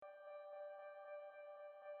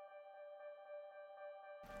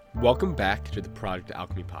Welcome back to the Product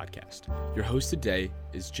Alchemy Podcast. Your host today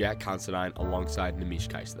is Jack Considine alongside Namish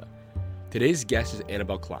Kaista. Today's guest is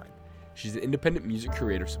Annabelle Kline. She's an independent music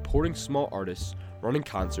curator supporting small artists, running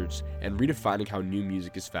concerts, and redefining how new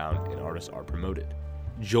music is found and artists are promoted.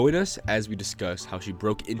 Join us as we discuss how she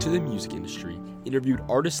broke into the music industry, interviewed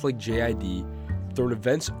artists like JID, thrown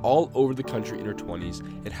events all over the country in her 20s,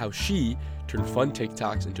 and how she turned fun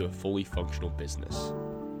TikToks into a fully functional business.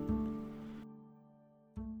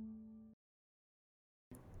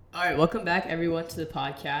 All right, welcome back everyone to the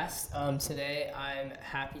podcast. Today I'm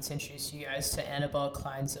happy to introduce you guys to Annabelle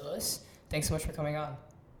Kline. Thanks so much for coming on.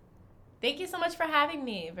 Thank you so much for having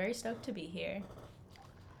me. Very stoked to be here.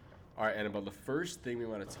 All right, Annabelle, the first thing we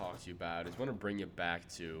want to talk to you about is we want to bring you back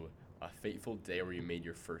to a fateful day where you made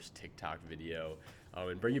your first TikTok video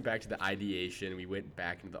and bring you back to the ideation. We went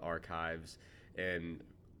back into the archives, and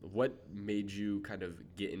what made you kind of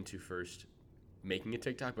get into first making a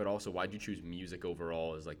TikTok, but also why'd you choose music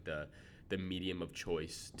overall as like the medium of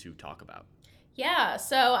choice to talk about? Yeah,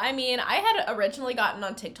 so I mean, I had originally gotten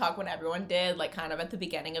on TikTok when everyone did, like kind of at the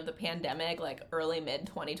beginning of the pandemic, like early mid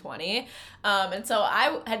 2020. And so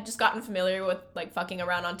I had just gotten familiar with like fucking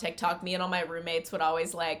around on TikTok. Me and all my roommates would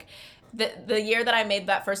always like, the year that I made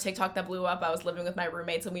that first TikTok that blew up, I was living with my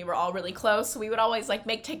roommates and we were all really close. So we would always like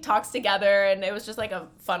make TikToks together, and it was just like a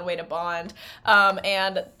fun way to bond.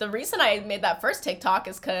 And the reason I made that first TikTok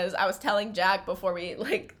is because I was telling Jack before we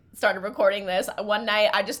like started recording this, one night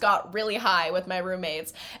I just got really high with my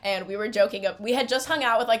roommates and we were joking. We had just hung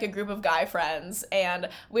out with like a group of guy friends and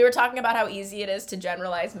we were talking about how easy it is to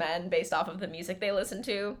generalize men based off of the music they listen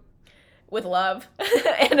to with love.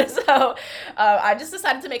 And so I just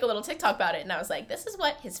decided to make a little TikTok about it, and I was like, this is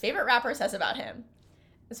what his favorite rapper says about him.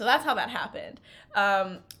 And so that's how that happened.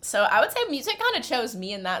 So I would say music kind of chose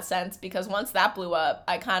me in that sense, because once that blew up,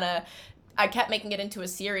 I kept making it into a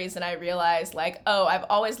series, and I realized like, oh, I've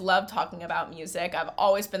always loved talking about music. I've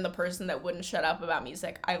always been the person that wouldn't shut up about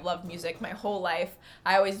music. I've loved music my whole life.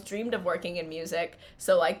 I always dreamed of working in music.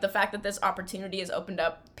 So like the fact that this opportunity has opened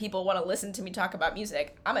up, people want to listen to me talk about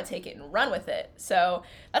music, I'm gonna take it and run with it. So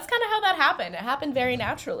that's kind of how that happened. It happened very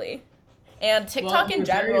naturally. And TikTok in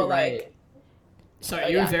general, like...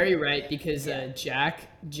 Sorry, you're very right, because Jack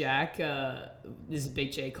is a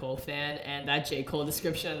big J. Cole fan, and that J. Cole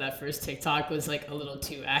description of that first TikTok was like a little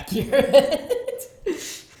too accurate.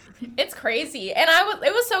 It's crazy. And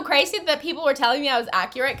it was so crazy that people were telling me I was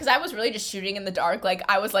accurate, because I was really just shooting in the dark. Like,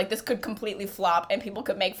 I was like, this could completely flop and people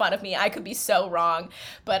could make fun of me. I could be so wrong.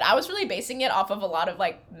 But I was really basing it off of a lot of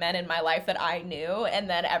like men in my life that I knew. And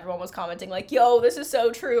then everyone was commenting like, yo, this is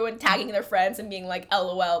so true, and tagging their friends and being like,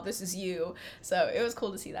 LOL, this is you. So it was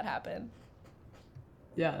cool to see that happen.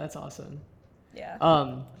 Yeah, that's awesome.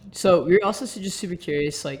 Yeah. So we were also just super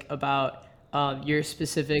curious like about your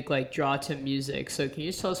specific like draw to music. So can you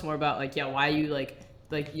just tell us more about like why you like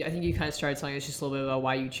I think you kind of started telling us just a little bit about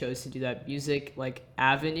why you chose to do that music like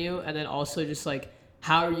avenue, and then also just like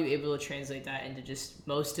how are you able to translate that into just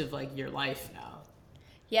most of like your life now?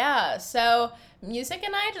 Yeah, so music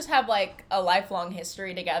and I just have like a lifelong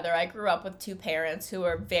history together. I grew up with two parents who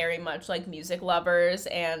are very much like music lovers,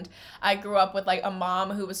 and I grew up with like a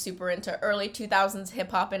mom who was super into early 2000s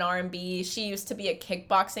hip hop and R&B. She used to be a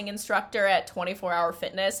kickboxing instructor at 24 Hour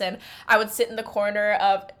Fitness, and I would sit in the corner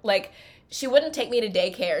of like, she wouldn't take me to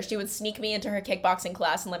daycare. She would sneak me into her kickboxing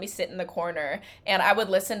class and let me sit in the corner. And I would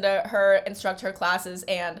listen to her instruct her classes,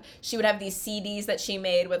 and she would have these CDs that she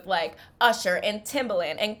made with like Usher and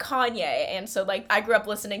Timbaland and Kanye. And so like I grew up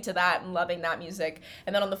listening to that and loving that music.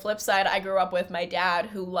 And then on the flip side, I grew up with my dad,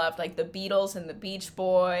 who loved like the Beatles and the Beach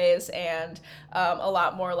Boys and a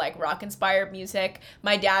lot more like rock inspired music.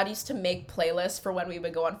 My dad used to make playlists for when we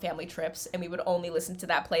would go on family trips, and we would only listen to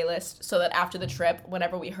that playlist so that after the trip,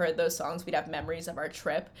 whenever we heard those songs, we'd have memories of our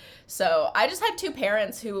trip. So I just had two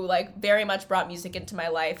parents who like very much brought music into my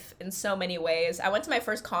life in so many ways. I went to my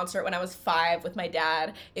first concert when I was 5 with my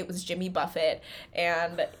dad. It was Jimmy Buffett,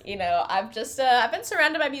 and you know, I've been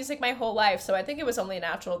surrounded by music my whole life, so I think it was only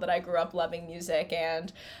natural that I grew up loving music.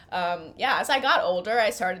 And as I got older,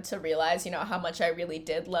 I started to realize, you know, how much I really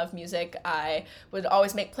did love music. I would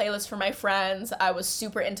always make playlists for my friends. I was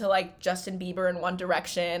super into like Justin Bieber and One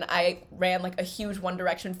Direction. I ran like a huge One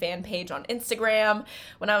Direction fan page on Instagram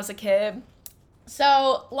when I was a kid.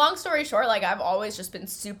 So long story short, like I've always just been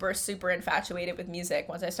super, super infatuated with music.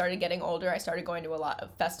 Once I started getting older, I started going to a lot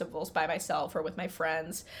of festivals by myself or with my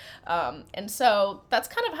friends. And so that's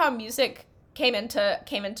kind of how music came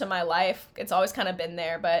into my life. It's always kind of been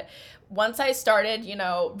there. But once I started, you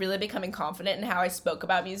know, really becoming confident in how I spoke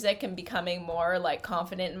about music and becoming more like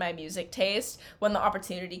confident in my music taste, when the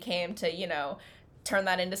opportunity came to, you know, turn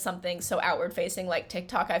that into something so outward facing like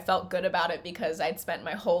TikTok. I felt good about it because I'd spent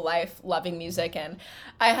my whole life loving music, and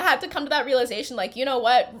I had to come to that realization, like, you know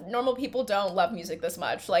what, normal people don't love music this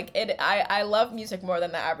much. Like I love music more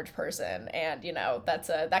than the average person, and you know,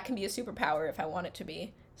 that can be a superpower if I want it to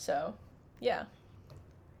be. So yeah.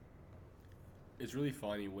 It's really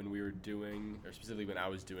funny when we were doing, or specifically when I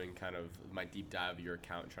was doing kind of my deep dive of your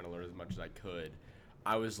account, trying to learn as much as I could,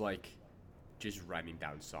 I was like just writing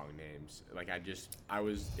down song names. Like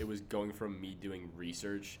it was going from me doing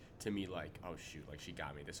research to me like, oh shoot, like she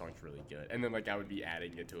got me, this song's really good. And then like I would be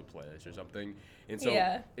adding it to a playlist or something. And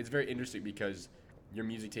so it's very interesting because your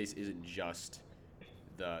music taste isn't just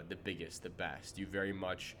the biggest, the best. You very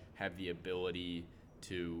much have the ability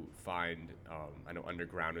to find, I know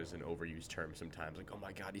underground is an overused term sometimes, like, oh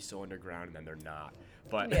my God, he's so underground, and then they're not.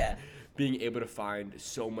 But being able to find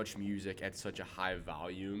so much music at such a high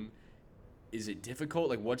volume, is it difficult?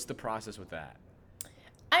 Like, what's the process with that?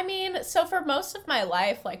 I mean, so for most of my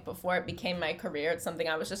life, like before it became my career, it's something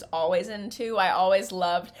I was just always into. I always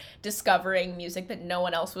loved discovering music that no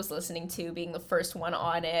one else was listening to, being the first one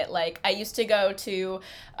on it. Like I used to go to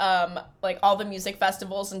like all the music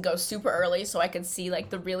festivals and go super early so I could see like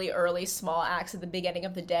the really early small acts at the beginning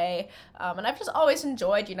of the day. And I've just always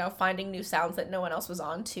enjoyed, you know, finding new sounds that no one else was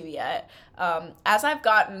on to yet. As I've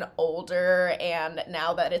gotten older and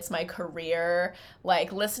now that it's my career,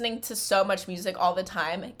 like listening to so much music all the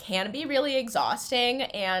time can be really exhausting.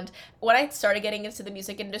 And when I started getting into the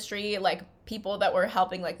music industry, like people that were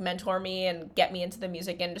helping like mentor me and get me into the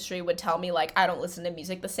music industry would tell me like I don't listen to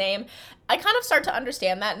music the same. I kind of start to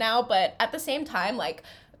understand that now, but at the same time, like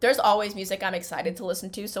there's always music I'm excited to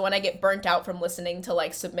listen to. So when I get burnt out from listening to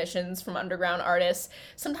like submissions from underground artists,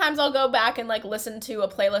 sometimes I'll go back and like listen to a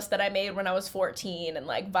playlist that I made when I was 14 and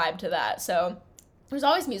like vibe to that. So there's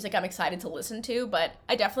always music I'm excited to listen to, but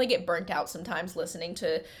I definitely get burnt out sometimes listening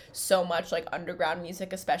to so much like underground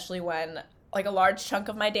music, especially when like a large chunk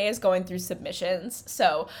of my day is going through submissions.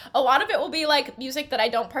 So a lot of it will be like music that I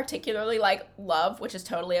don't particularly like love, which is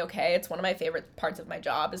totally okay. It's one of my favorite parts of my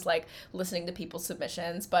job is like listening to people's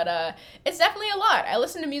submissions, but it's definitely a lot. I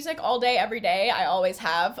listen to music all day, every day. I always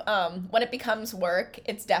have. When it becomes work,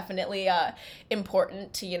 it's definitely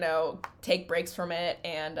important to, you know, take breaks from it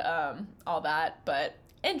and all that. But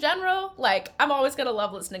in general, like I'm always gonna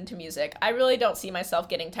love listening to music. I really don't see myself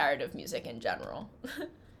getting tired of music in general.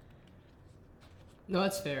 No,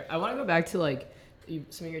 that's fair. I want to go back to like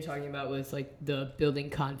something you're talking about with like the building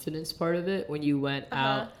confidence part of it when you went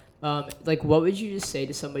out. Like, what would you just say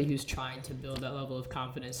to somebody who's trying to build that level of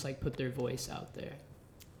confidence, like put their voice out there?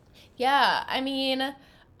 Yeah, I mean,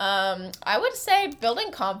 I would say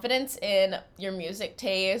building confidence in your music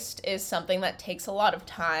taste is something that takes a lot of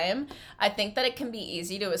time. I think that it can be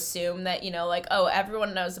easy to assume that, you know, like, oh,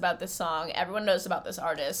 everyone knows about this song, everyone knows about this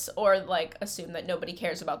artist, or like assume that nobody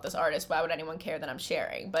cares about this artist. Why would anyone care that I'm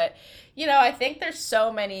sharing? But, you know, I think there's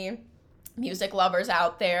so many music lovers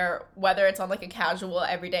out there, whether it's on like a casual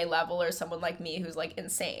everyday level or someone like me who's like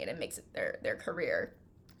insane and makes it their career.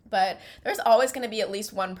 But there's always going to be at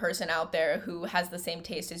least one person out there who has the same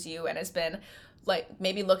taste as you and has been like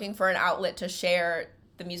maybe looking for an outlet to share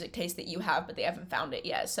the music taste that you have, but they haven't found it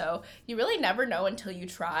yet. So you really never know until you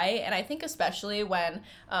try. And I think especially when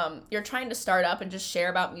you're trying to start up and just share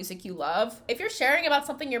about music you love, if you're sharing about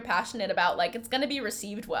something you're passionate about, like it's going to be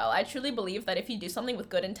received well. I truly believe that if you do something with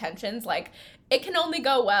good intentions, like it can only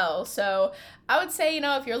go well. So I would say, you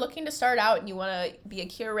know, if you're looking to start out and you want to be a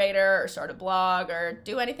curator or start a blog or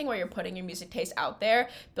do anything where you're putting your music taste out there,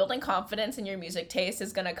 building confidence in your music taste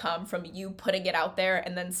is going to come from you putting it out there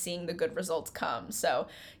and then seeing the good results come. So,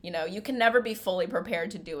 you know, you can never be fully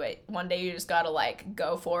prepared to do it. One day you just got to like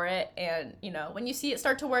go for it. And, you know, when you see it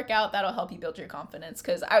start to work out, that'll help you build your confidence.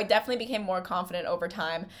 Because I definitely became more confident over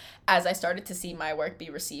time as I started to see my work be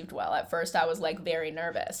received well. At first I was like very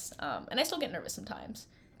nervous, and I still get nervous sometimes.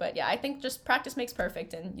 But yeah, I think just practice makes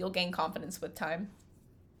perfect and you'll gain confidence with time.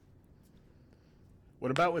 What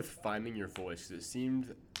about with finding your voice? It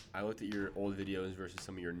seemed, I looked at your old videos versus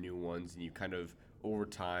some of your new ones, and you kind of, over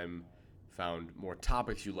time, found more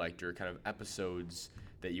topics you liked or kind of episodes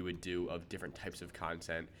that you would do of different types of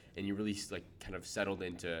content, and you really like kind of settled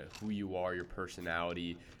into who you are, your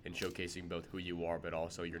personality, and showcasing both who you are but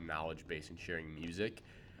also your knowledge base and sharing music.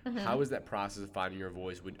 Mm-hmm. How was that process of finding your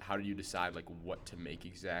voice? How did you decide like what to make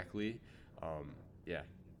exactly?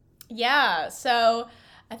 Yeah, so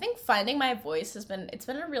I think finding my voice it's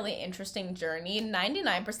been a really interesting journey.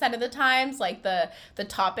 99% of the times, like the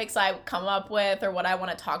topics I come up with or what I want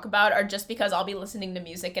to talk about are just because I'll be listening to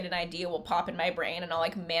music and an idea will pop in my brain and I'll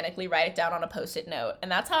like manically write it down on a Post-it note. And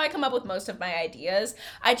that's how I come up with most of my ideas.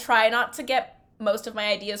 I try not to get most of my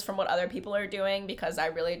ideas from what other people are doing because I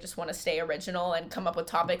really just want to stay original and come up with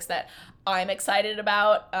topics that I'm excited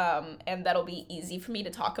about, and that'll be easy for me to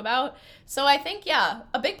talk about. So I think, yeah,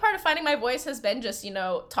 a big part of finding my voice has been just,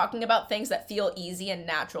 talking about things that feel easy and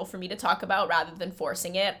natural for me to talk about rather than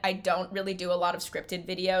forcing it. I don't really do a lot of scripted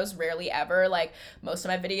videos, rarely ever. Like, most of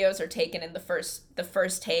my videos are taken in the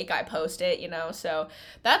first take I post it, so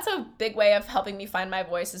that's a big way of helping me find my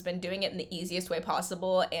voice, has been doing it in the easiest way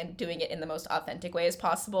possible and doing it in the most authentic way as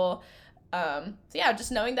possible. So yeah, just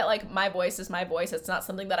knowing that like my voice is my voice. It's not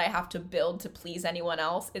something that I have to build to please anyone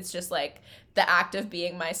else. It's just like the act of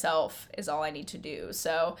being myself is all I need to do.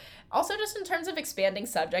 So also just in terms of expanding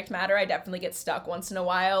subject matter, I definitely get stuck once in a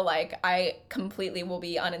while. Like I completely will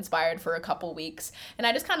be uninspired for a couple weeks and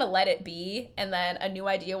I just kind of let it be. And then a new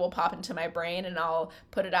idea will pop into my brain and I'll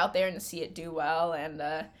put it out there and see it do well. And,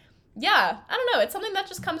 yeah, I don't know. It's something that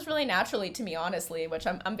just comes really naturally to me, honestly, which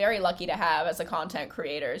I'm very lucky to have as a content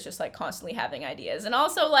creator, is just like constantly having ideas. And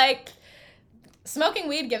also like smoking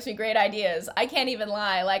weed gives me great ideas. I can't even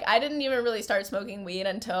lie. Like I didn't even really start smoking weed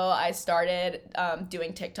until I started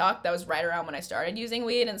doing TikTok. That was right around when I started using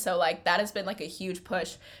weed. And so like that has been like a huge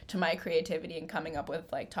push to my creativity and coming up with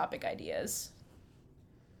like topic ideas.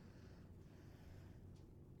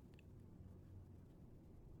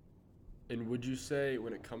 And would you say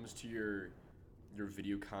when it comes to your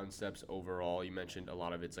video concepts overall, you mentioned a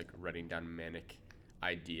lot of it's like writing down manic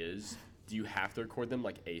ideas. Do you have to record them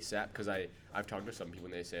like ASAP? Because I've talked to some people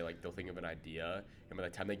and they say like they'll think of an idea and by the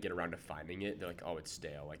time they get around to finding it, they're like, oh, it's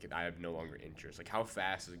stale. Like I have no longer interest. Like how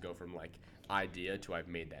fast does it go from like idea to I've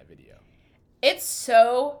made that video? It's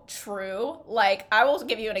so true. Like, I will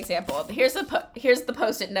give you an example. Here's the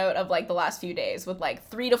Post-it note of, like, the last few days with, like,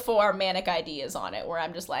 3 to 4 manic ideas on it where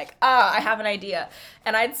I'm just like, I have an idea.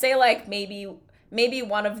 And I'd say, like, maybe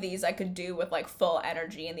one of these I could do with, like, full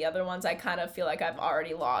energy, and the other ones I kind of feel like I've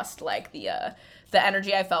already lost, like, the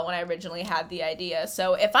energy I felt when I originally had the idea.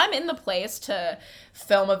 So if I'm in the place to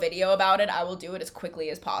film a video about it, I will do it as quickly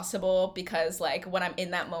as possible because like when I'm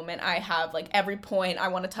in that moment, I have like every point I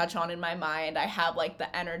want to touch on in my mind. I have like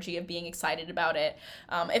the energy of being excited about it.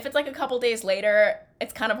 If it's like a couple days later,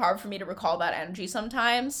 it's kind of hard for me to recall that energy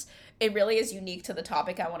sometimes. It really is unique to the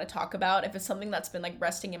topic I want to talk about. If it's something that's been like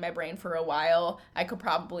resting in my brain for a while, I could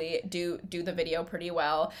probably do the video pretty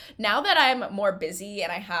well. Now that I'm more busy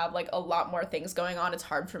and I have like a lot more things going on, it's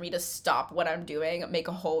hard for me to stop what I'm doing, make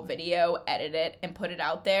a whole video, edit it, and put it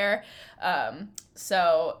out there.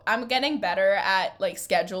 So I'm getting better at like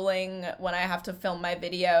scheduling when I have to film my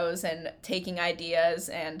videos and taking ideas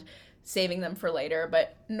and saving them for later.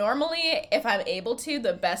 But normally, if I'm able to,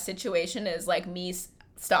 the best situation is like me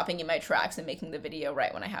stopping in my tracks and making the video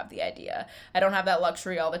right when I have the idea. I don't have that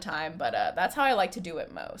luxury all the time, but that's how I like to do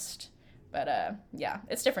it most. But yeah,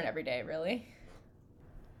 it's different every day, really.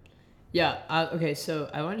 Yeah, okay, so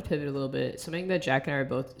I wanted to pivot a little bit. Something that Jack and I are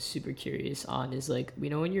both super curious on is like, we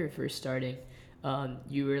know when you were first starting,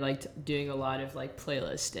 you were like doing a lot of like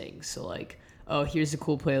playlisting. So like, oh, here's a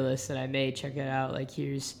cool playlist that I made, check it out. Like,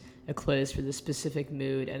 here's a playlist for this specific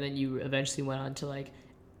mood. And then you eventually went on to like,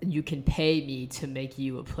 you can pay me to make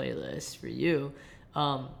you a playlist for you.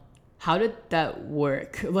 How did that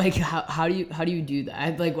work? Like, how do you do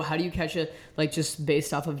that? Like, how do you catch a, like, just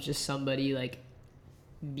based off of just somebody like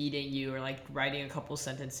meeting you or like writing a couple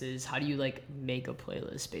sentences, how do you like make a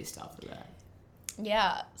playlist based off of that?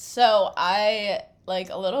 Yeah, so I, like,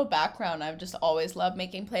 a little background, I've just always loved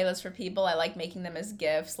making playlists for people. I like making them as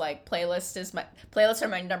gifts. Like, playlists are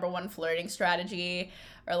my number one flirting strategy,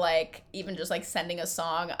 or like even just like sending a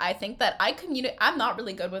song. I think that I'm not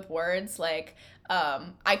really good with words. Like,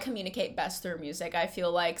 I communicate best through music. I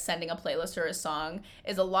feel like sending a playlist or a song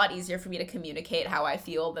is a lot easier for me to communicate how I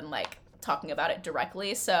feel than like talking about it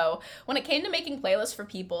directly. So when it came to making playlists for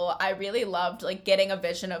people, I really loved like getting a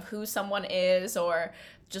vision of who someone is, or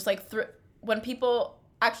just like when people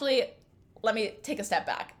actually, let me take a step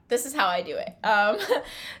back. This is how I do it.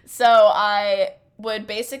 So I would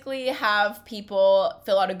basically have people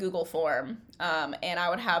fill out a Google form, and I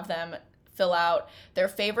would have them fill out their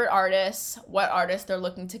favorite artists, what artists they're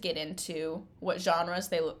looking to get into, what genres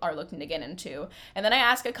they are looking to get into. And then I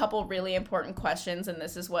ask a couple really important questions, and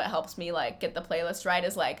this is what helps me like get the playlist right,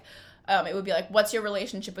 is like, it would be like, what's your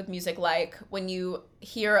relationship with music like? When you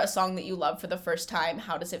hear a song that you love for the first time,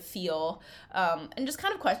 how does it feel? And just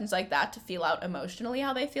kind of questions like that to feel out emotionally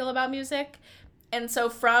how they feel about music. And so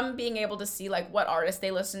from being able to see like what artists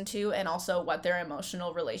they listen to and also what their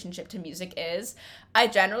emotional relationship to music is, I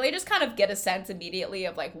generally just kind of get a sense immediately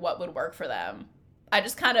of like what would work for them. I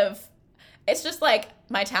just kind of, it's just like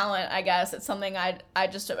my talent, I guess. It's something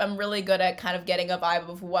I'm really good at kind of getting a vibe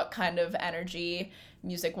of what kind of energy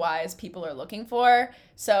music wise people are looking for.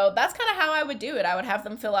 So that's kind of how I would do it. I would have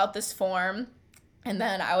them fill out this form, and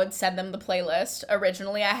then I would send them the playlist.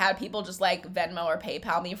 Originally, I had people just like Venmo or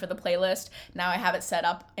PayPal me for the playlist. Now I have it set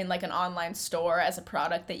up in like an online store as a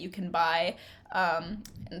product that you can buy.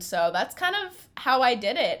 And so that's kind of how I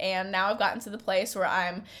did it. And now I've gotten to the place where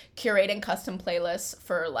I'm curating custom playlists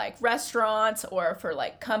for like restaurants or for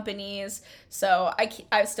like companies. So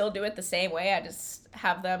I still do it the same way. I just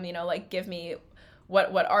have them, like give me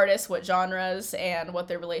what artists, what genres, and what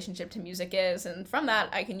their relationship to music is. And from that,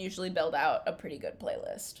 I can usually build out a pretty good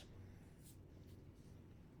playlist.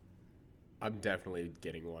 I'm definitely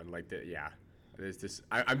getting one. Like, there's this.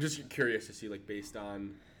 I'm just curious to see, like, based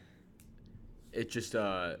on, it's just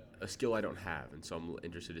a skill I don't have. And so I'm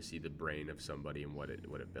interested to see the brain of somebody and what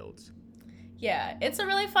it builds. Yeah, it's a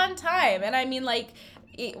really fun time. And I mean, like,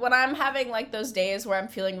 when I'm having, like, those days where I'm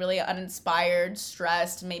feeling really uninspired,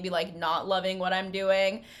 stressed, maybe, like, not loving what I'm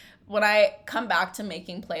doing, when I come back to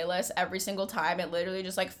making playlists every single time, it literally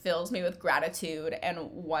just, like, fills me with gratitude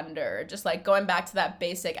and wonder. Just, like, going back to that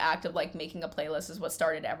basic act of, like, making a playlist is what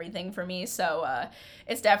started everything for me. So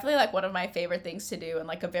it's definitely, like, one of my favorite things to do and,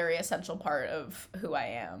 like, a very essential part of who I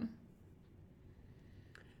am.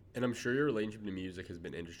 And I'm sure your relationship to music has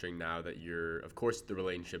been interesting now that you're, of course, the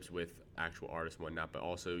relationships with actual artists and whatnot, but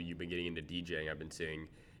also you've been getting into DJing, I've been seeing.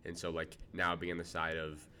 And so, like, now being on the side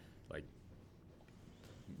of, like,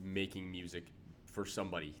 making music for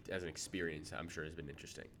somebody as an experience, I'm sure has been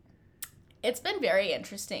interesting. It's been very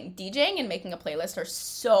interesting. DJing and making a playlist are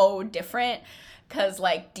so different because,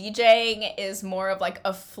 like, DJing is more of, like,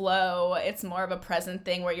 a flow. It's more of a present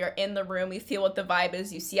thing where you're in the room, you feel what the vibe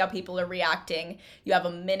is, you see how people are reacting, you have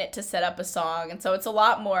a minute to set up a song. And so it's a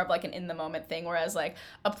lot more of, like, an in-the-moment thing, whereas, like,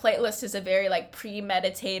 a playlist is a very, like,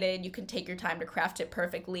 premeditated, you can take your time to craft it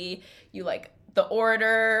perfectly. You, like, the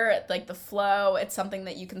order, like the flow, it's something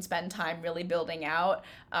that you can spend time really building out,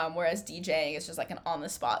 whereas DJing is just like an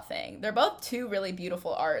on-the-spot thing. They're both two really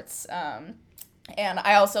beautiful arts, and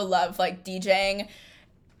I also love, like, DJing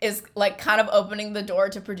is, like, kind of opening the door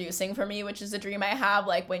to producing for me, which is a dream I have,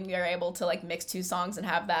 like, when you're able to, like, mix two songs and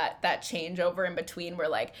have that changeover in between where,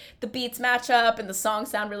 like, the beats match up and the songs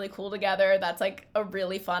sound really cool together. That's, like, a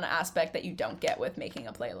really fun aspect that you don't get with making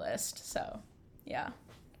a playlist, so, yeah.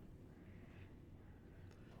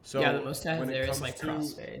 So yeah, the most I have there is like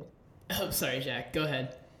crossfade. Oh, sorry, Jack. Go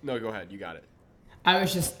ahead. No, go ahead. You got it. I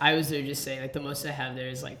was there just saying, like, the most I have there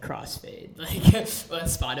is like crossfade, like on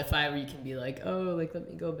Spotify, where you can be like, oh, like, let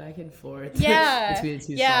me go back and forth between the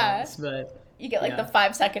two songs. But you get like the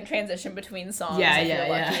 5-second transition between songs. Yeah, if you're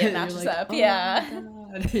lucky, it matches like, up. Oh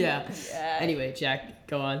yeah. Anyway, Jack,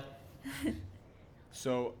 go on.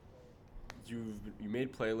 So you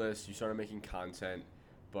made playlists, you started making content,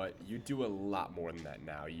 but you do a lot more than that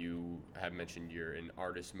now. You have mentioned you're an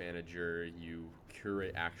artist manager, you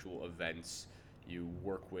curate actual events, you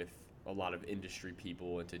work with a lot of industry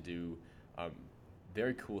people and to do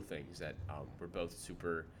very cool things that we're both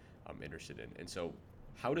super interested in. And so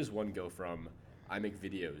how does one go from I make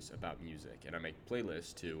videos about music and I make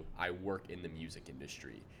playlists to I work in the music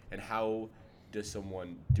industry? And how does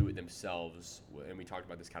someone do it themselves? And we talked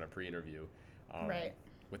about this kind of pre-interview. Right.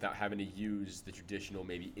 Without having to use the traditional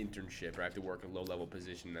maybe internship, or I have to work a low-level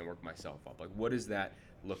position and then work myself up. Like, what does that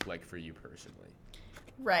look like for you personally?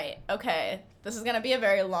 Right. Okay. This is going to be a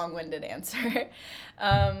very long-winded answer.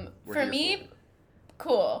 For me,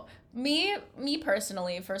 cool. Me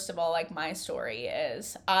personally, first of all, like, my story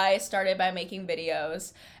is I started by making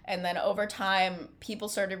videos, and then over time, people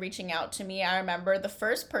started reaching out to me. I remember the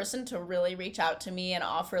first person to really reach out to me and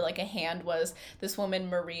offer, like, a hand was this woman,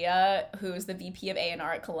 Maria, who is the VP of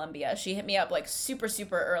A&R at Columbia. She hit me up, like, super,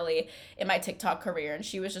 super early in my TikTok career, and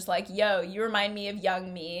she was just like, yo, you remind me of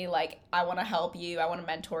young me. Like, I want to help you. I want to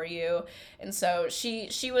mentor you. And so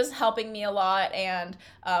she was helping me a lot, and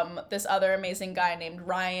this other amazing guy named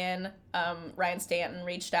Ryan Stanton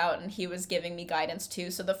reached out, and he was giving me guidance too.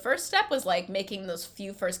 So the first step was, like, making those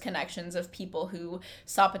few first connections of people who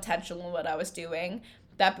saw potential in what I was doing.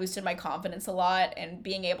 That boosted my confidence a lot, and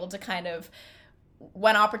being able to kind of,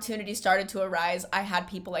 when opportunities started to arise, I had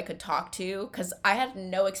people I could talk to because I had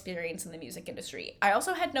no experience in the music industry. I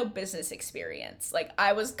also had no business experience. Like,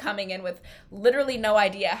 I was coming in with literally no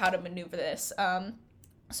idea how to maneuver this.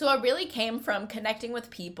 So it really came from connecting with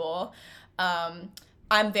people.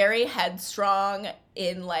 I'm very headstrong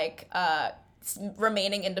in, like,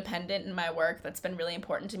 remaining independent in my work. That's been really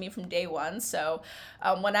important to me from day one. So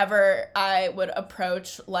whenever I would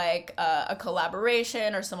approach like a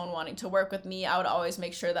collaboration or someone wanting to work with me, I would always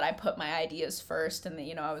make sure that I put my ideas first, and that,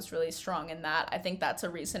 you know, I was really strong in that. I think that's a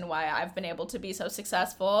reason why I've been able to be so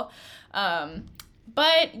successful.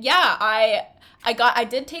 But yeah, I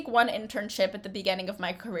did take one internship at the beginning of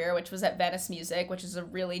my career, which was at Venice Music, which is a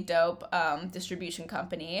really dope distribution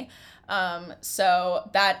company. So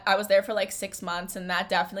that I was there for like 6 months, and that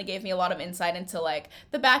definitely gave me a lot of insight into like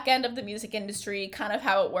the back end of the music industry, kind of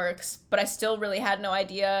how it works. But I still really had no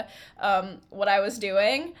idea what I was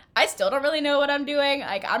doing. I still don't really know what I'm doing.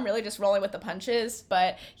 Like, I'm really just rolling with the punches.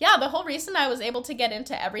 But yeah, the whole reason I was able to get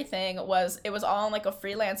into everything was it was all on like a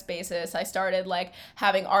freelance basis. I started like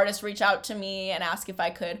having artists reach out to me and ask if I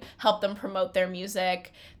could help them promote their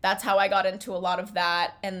music. That's how I got into a lot of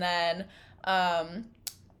that. And then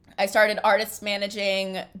I started artist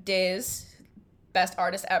managing Diz, best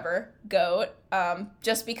artist ever, GOAT,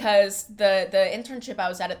 just because the internship I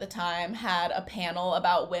was at the time had a panel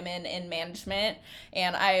about women in management,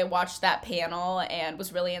 and I watched that panel and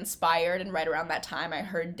was really inspired. And right around that time I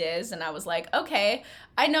heard Diz, and I was like, okay,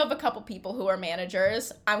 I know of a couple people who are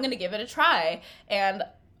managers. I'm gonna give it a try. And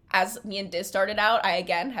as me and Diz started out, I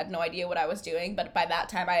again had no idea what I was doing, but by that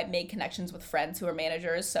time I had made connections with friends who were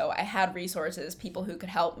managers, so I had resources, people who could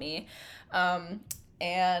help me.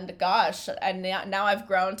 And gosh, and now I've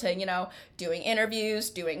grown to, you know, doing interviews,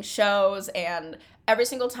 doing shows, and every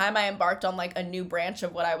single time I embarked on like a new branch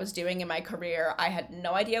of what I was doing in my career, I had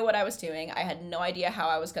no idea what I was doing. I had no idea how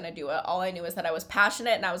I was going to do it. All I knew is that I was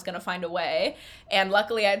passionate and I was going to find a way. And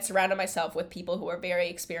luckily I'd surrounded myself with people who were very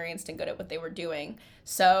experienced and good at what they were doing.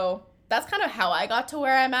 So that's kind of how I got to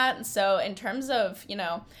where I'm at. And so in terms of, you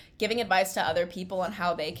know, giving advice to other people on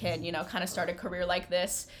how they can, you know, kind of start a career like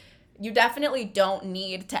this, you definitely don't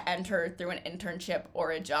need to enter through an internship or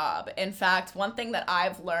a job. In fact, one thing that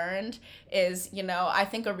I've learned is, you know, I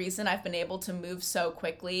think a reason I've been able to move so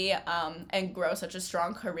quickly and grow such a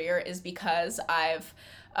strong career is because I've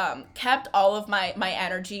kept all of my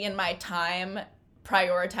energy and my time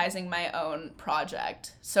prioritizing my own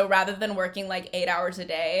project. So rather than working like 8 hours a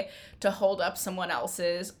day to hold up someone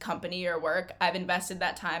else's company or work, I've invested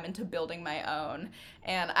that time into building my own.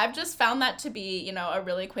 And I've just found that to be, you know, a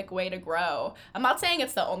really quick way to grow. I'm not saying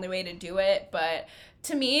it's the only way to do it, but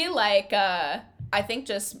to me, like, I think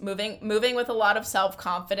just moving with a lot of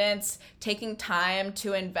self-confidence, taking time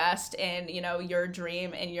to invest in, you know, your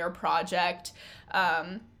dream and your project,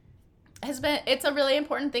 it's a really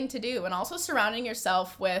important thing to do. And also surrounding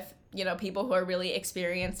yourself with, you know, people who are really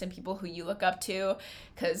experienced and people who you look up to.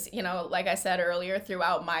 Because, you know, like I said earlier,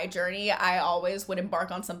 throughout my journey, I always would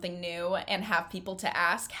embark on something new and have people to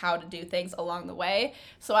ask how to do things along the way.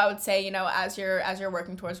 So I would say, you know, as you're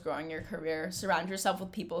working towards growing your career, surround yourself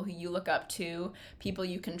with people who you look up to, people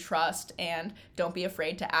you can trust, and don't be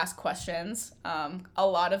afraid to ask questions. A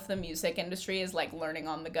lot of the music industry is like learning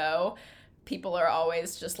on the go. People are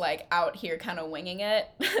always just like out here kind of winging it.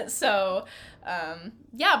 So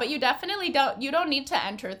yeah, but you definitely don't need to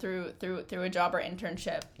enter through a job or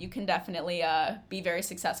internship. You can definitely be very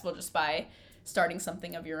successful just by starting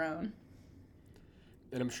something of your own.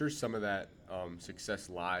 And I'm sure some of that success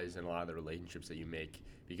lies in a lot of the relationships that you make,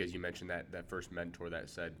 because you mentioned that first mentor that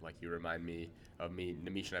said, like, you remind me of me.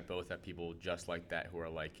 Namish and I both have people just like that who are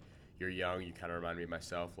like, you're young, you kind of remind me of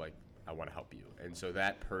myself, like, I want to help you. And so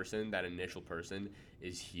that person, that initial person,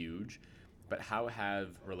 is huge. But how have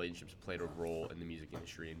relationships played a role in the music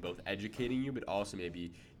industry in both educating you, but also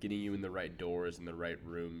maybe getting you in the right doors and the right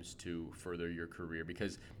rooms to further your career?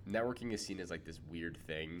 Because networking is seen as like this weird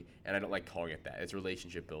thing, and I don't like calling it that. It's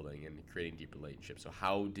relationship building and creating deep relationships. So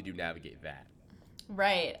how did you navigate that?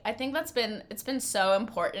 Right. I think it's been so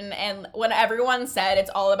important. And when everyone said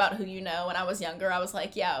it's all about who you know when I was younger, I was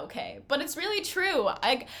like, yeah, okay. But it's really true.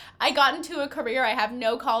 I got into a career I have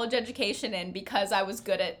no college education in because I was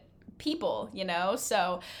good at people, you know?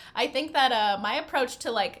 So I think that my approach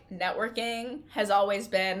to like networking has always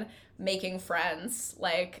been making friends.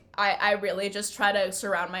 Like I really just try to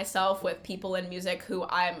surround myself with people in music who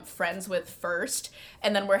I'm friends with first,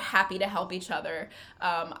 and then we're happy to help each other.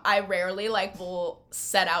 I rarely like will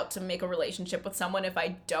set out to make a relationship with someone if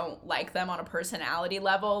I don't like them on a personality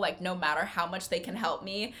level. Like, no matter how much they can help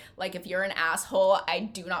me, like, if you're an asshole, I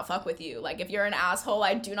do not fuck with you. Like, if you're an asshole,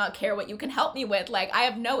 I do not care what you can help me with. Like, I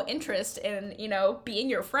have no interest in, being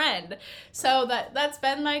your friend. So that's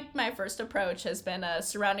been like my first approach, has been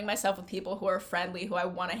surrounding myself myself with people who are friendly, who I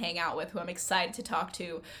want to hang out with, who I'm excited to talk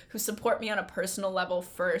to, who support me on a personal level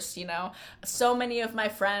first, you know? So many of my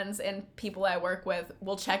friends and people I work with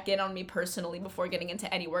will check in on me personally before getting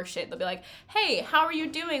into any work shit. They'll be like, hey, how are you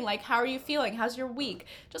doing? Like, how are you feeling? How's your week?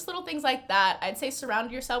 Just little things like that. I'd say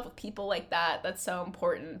surround yourself with people like that. That's so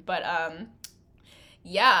important. But,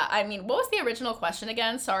 yeah, I mean, what was the original question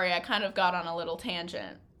again? Sorry, I kind of got on a little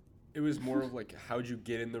tangent. It was more of like, how'd you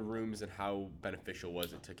get in the rooms and how beneficial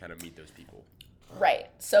was it to kind of meet those people? Right.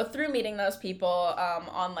 So through meeting those people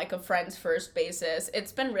on like a friends first basis,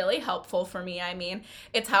 it's been really helpful for me. I mean,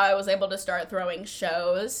 it's how I was able to start throwing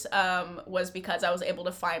shows, was because I was able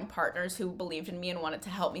to find partners who believed in me and wanted to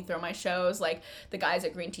help me throw my shows, like the guys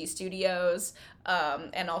at Green Tea Studios,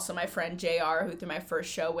 and also my friend JR, who threw my first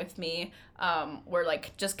show with me, were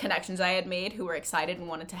like just connections I had made who were excited and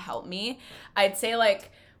wanted to help me. I'd say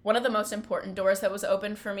like one of the most important doors that was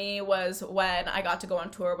open for me was when I got to go on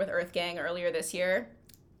tour with Earth Gang earlier this year.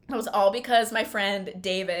 It was all because my friend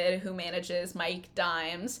David, who manages Mike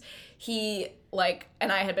Dimes, he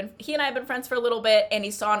and I had been friends for a little bit, and he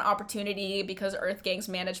saw an opportunity because Earth Gang's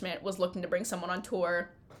management was looking to bring someone on tour.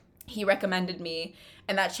 He recommended me,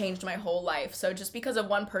 and that changed my whole life. So just because of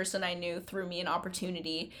one person I knew threw me an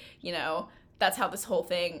opportunity, you know, that's how this whole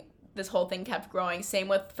thing kept growing. Same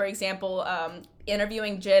with, for example,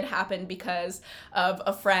 interviewing Jid happened because of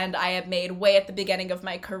a friend I had made way at the beginning of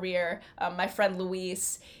my career. My friend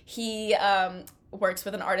Luis, he works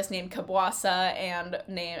with an artist named Kabwasa and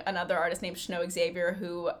another artist named Snow Xavier,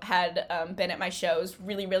 who had been at my shows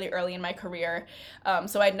really, really early in my career.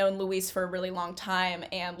 So I'd known Luis for a really long time,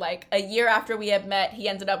 and like a year after we had met, he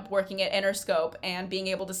ended up working at Interscope and being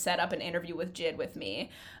able to set up an interview with Jid with me.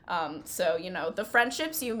 So, you know, the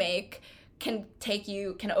friendships you make can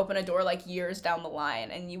open a door like years down the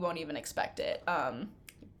line, and you won't even expect it.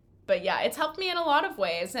 But yeah, it's helped me in a lot of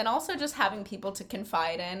ways, and also just having people to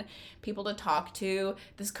confide in, people to talk to.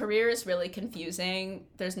 This career is really confusing.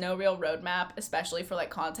 There's no real roadmap, especially for like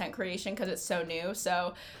content creation, because it's so new.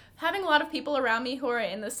 So having a lot of people around me who are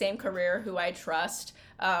in the same career who I trust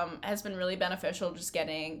has been really beneficial. Just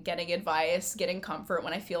getting advice, getting comfort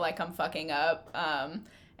when I feel like I'm fucking up,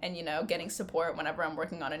 and, you know, getting support whenever I'm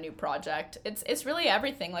working on a new project. It's really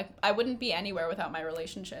everything. Like, I wouldn't be anywhere without my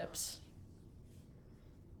relationships.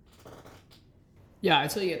 Yeah, I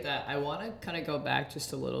totally get that. I want to kind of go back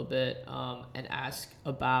just a little bit and ask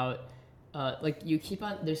about, like, you keep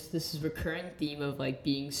on, there's this recurring theme of, like,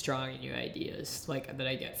 being strong in your ideas, like, that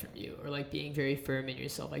I get from you, or, like, being very firm in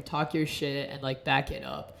yourself. Like, talk your shit and, like, back it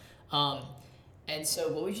up. And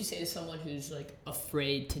so what would you say to someone who's, like,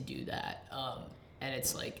 afraid to do that? And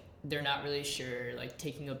it's, like, they're not really sure, like,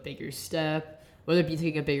 taking a bigger step, whether it be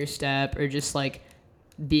taking a bigger step or just, like,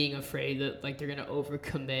 being afraid that like they're gonna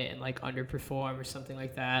overcommit and like underperform or something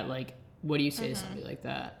like that. Like, what do you say to somebody like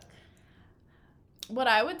that? What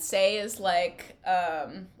I would say is like,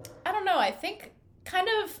 I don't know, I think kind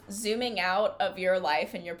of zooming out of your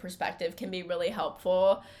life and your perspective can be really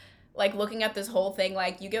helpful. Like, looking at this whole thing,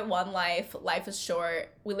 like, you get one life is short,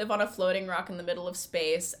 we live on a floating rock in the middle of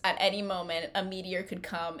space. At any moment, a meteor could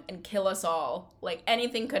come and kill us all. Like,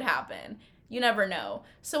 anything could happen. You never know.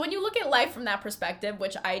 So when you look at life from that perspective,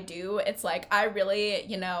 which I do, it's like, I really,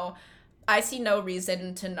 you know, I see no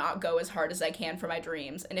reason to not go as hard as I can for my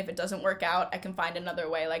dreams. And if it doesn't work out, I can find another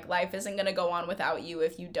way. Like, life isn't going to go on without you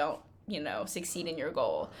if you don't, you know, succeed in your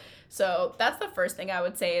goal. So that's the first thing I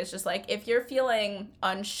would say, is just like, if you're feeling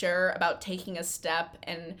unsure about taking a step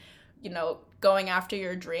and, you know, going after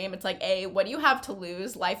your dream, it's like, what do you have to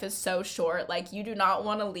lose? Life is so short. Like, you do not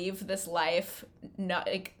want to leave this life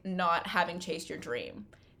not having chased your dream,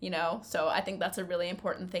 you know? So I think that's a really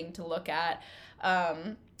important thing to look at.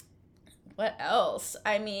 What else?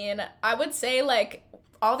 I mean, I would say, like,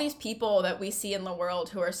 all these people that we see in the world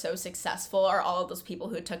who are so successful are all of those people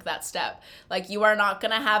who took that step. Like, you are not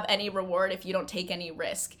going to have any reward if you don't take any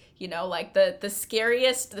risk. You know, like, the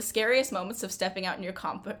scariest moments of stepping out in your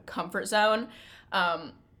comfort zone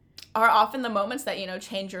are often the moments that, you know,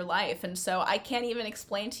 change your life. And so I can't even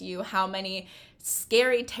explain to you how many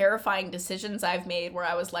scary, terrifying decisions I've made where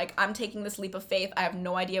I was like, I'm taking this leap of faith, I have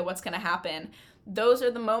no idea what's going to happen. Those are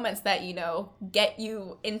the moments that, you know, get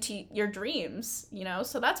you into your dreams, you know?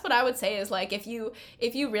 So that's what I would say is, like, if you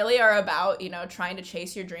really are about, you know, trying to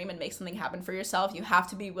chase your dream and make something happen for yourself, you have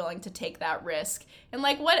to be willing to take that risk. And,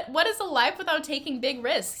 like, what is a life without taking big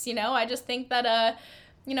risks, you know? I just think that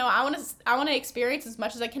I want to experience as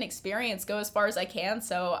much as I can experience, go as far as I can.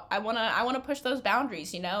 So I want to push those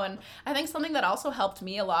boundaries, and I think something that also helped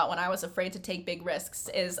me a lot when I was afraid to take big risks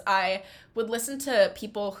is I would listen to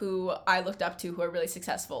people who I looked up to who are really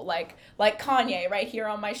successful, like Kanye right here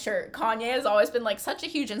on my shirt. Kanye has always been like such a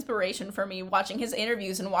huge inspiration for me, watching his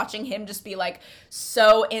interviews and watching him just be like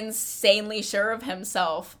so insanely sure of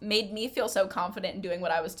himself made me feel so confident in doing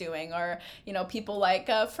what I was doing. Or, people like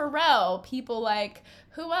Pharrell, people like,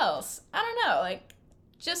 who else? I don't know, like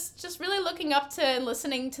just really looking up to and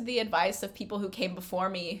listening to the advice of people who came before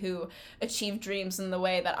me who achieved dreams in the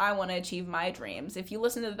way that I want to achieve my dreams. If you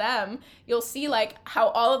listen to them, you'll see like how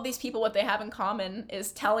all of these people, what they have in common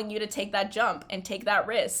is telling you to take that jump and take that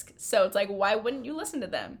risk. So it's like, why wouldn't you listen to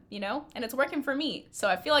them, And it's working for me. So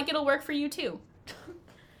I feel like it'll work for you too.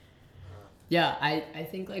 Yeah, I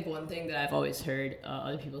think like one thing that I've always heard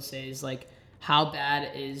other people say is like, how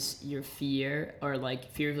bad is your fear, or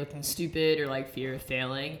like fear of looking stupid, or like fear of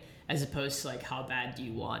failing, as opposed to like how bad do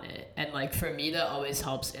you want it? And like for me, that always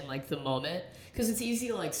helps in like the moment, because it's easy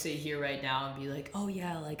to like sit here right now and be like, oh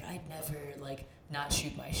yeah, like I'd never like not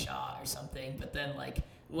shoot my shot or something. But then like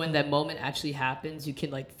when that moment actually happens, you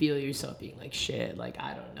can like feel yourself being like, shit, like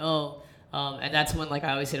I don't know. And that's when like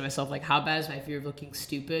I always say to myself, like, how bad is my fear of looking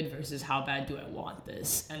stupid versus how bad do I want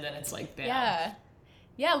this? And then it's like, bam.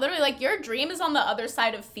 Yeah, literally, like, your dream is on the other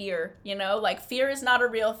side of fear, Like, fear is not a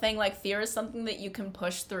real thing. Like, fear is something that you can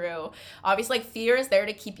push through. Obviously, like, fear is there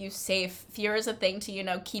to keep you safe. Fear is a thing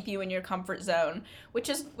to, keep you in your comfort zone, which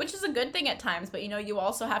is a good thing at times. But, you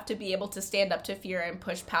also have to be able to stand up to fear and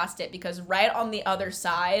push past it, because right on the other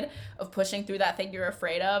side of pushing through that thing you're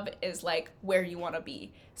afraid of is, like, where you want to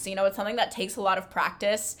be. So, it's something that takes a lot of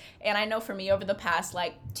practice. And I know for me, over the past,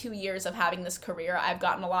 2 years of having this career, I've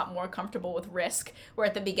gotten a lot more comfortable with risk, where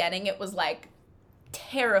at the beginning it was,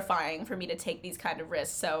 terrifying for me to take these kind of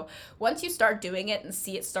risks. So once you start doing it and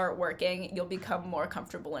see it start working, you'll become more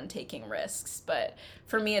comfortable in taking risks. But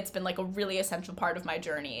for me, it's been, a really essential part of my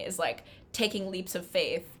journey is, taking leaps of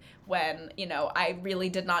faith when, I really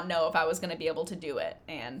did not know if I was going to be able to do it.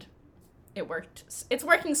 And it worked. It's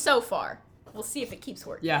working so far. We'll see if it keeps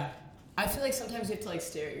working. Yeah. I feel like sometimes you have to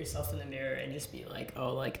stare at yourself in the mirror and just be like,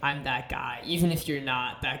 oh, I'm that guy, even if you're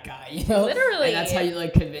not that guy, Literally. And that's how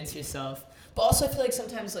you convince yourself. But also I feel like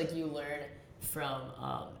sometimes you learn from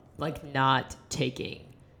not taking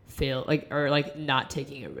not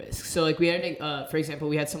taking a risk. So we had for example,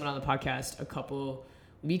 we had someone on the podcast a couple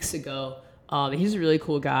weeks ago. He's a really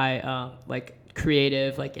cool guy,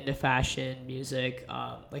 creative, into fashion, music,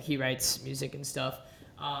 he writes music and stuff.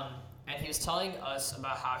 And he was telling us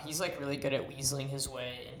about how he's really good at weaseling his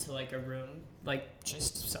way into a room,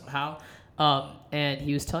 just somehow. And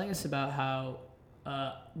he was telling us about how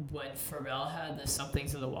when Pharrell had the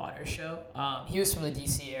Something's in the Water show, he was from the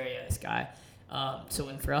DC area, this guy. So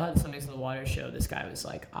when Pharrell had the Something's in the Water show, this guy was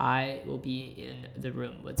like, I will be in the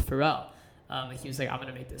room with Pharrell. He was like, I'm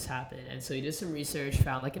gonna make this happen. And so he did some research,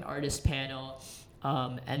 found an artist panel,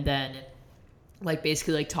 and then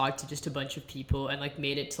basically talked to just a bunch of people and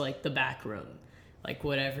made it to the back room,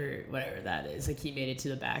 whatever that is. He made it to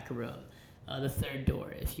the back room, the third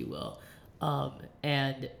door, if you will.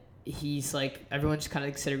 And he's everyone just kind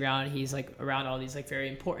of sit around. He's around all these very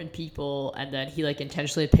important people, and then he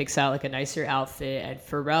intentionally picks out a nicer outfit, and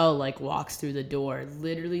Pharrell walks through the door,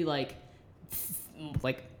 literally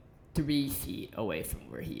 3 feet away from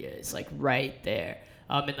where he is, right there.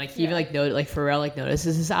 And he even Pharrell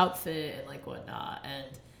notices his outfit and whatnot,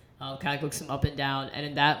 and kind of looks him up and down. And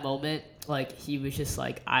in that moment, he was just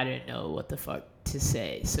I didn't know what the fuck to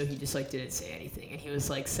say, so he just didn't say anything. And he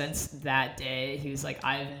was since that day, he was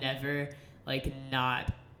I've never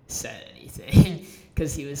not said anything,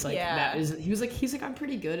 because he was he's I'm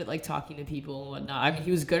pretty good at talking to people and whatnot. I mean,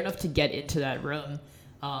 he was good enough to get into that room.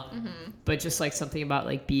 But just something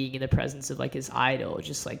about being in the presence of his idol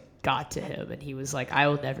just got to him, and he was I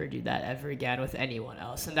will never do that ever again with anyone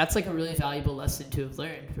else. And that's a really valuable lesson to have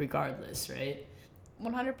learned regardless, right?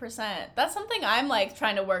 100%. That's something I'm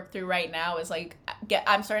trying to work through right now is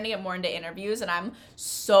I'm starting to get more into interviews, and I'm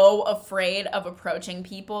so afraid of approaching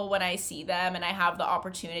people when I see them and I have the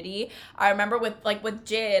opportunity. I remember with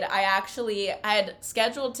Jid, I had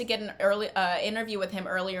scheduled to get an early interview with him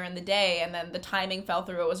earlier in the day, and then the timing fell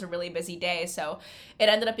through. It was a really busy day, so it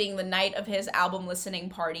ended up being the night of his album listening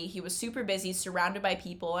party. He was super busy, surrounded by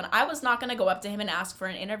people, and I was not going to go up to him and ask for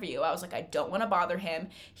an interview. I was I don't want to bother him.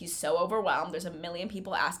 He's so overwhelmed. There's a million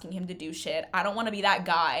people asking him to do shit. I don't want to be that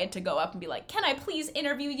guy to go up and be can I please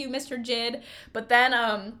interview you, Mr. Jid? But then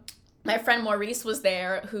my friend Maurice was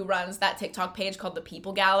there, who runs that TikTok page called The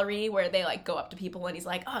People Gallery, where they like go up to people and he's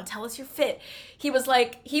like, oh, tell us your fit. He was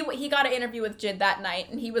like, he got an interview with Jid that night,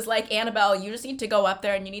 and he was like, Annabelle, you just need to go up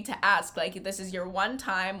there and you need to ask, like, this is your one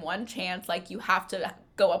time, one chance, like, you have to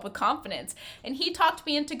go up with confidence. And he talked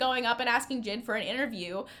me into going up and asking Jid for an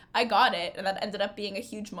interview. I got it, and that ended up being a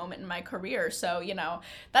huge moment in my career. So, you know,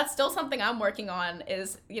 that's still something I'm working on,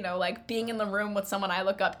 is, you know, like being in the room with someone I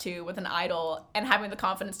look up to, with an idol, and having the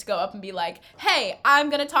confidence to go up and be like, hey, I'm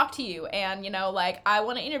gonna talk to you, and, you know, like, I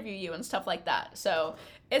want to interview you and stuff like that. So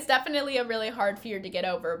it's definitely a really hard fear to get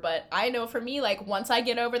over, but I know for me, like, once I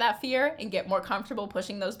get over that fear and get more comfortable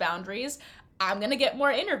pushing those boundaries, I'm going to get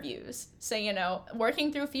more interviews. So, you know,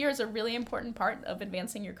 working through fear is a really important part of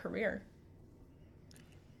advancing your career.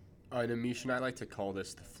 Namish and I like to call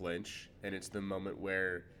this the flinch, and it's the moment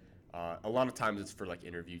where a lot of times it's for like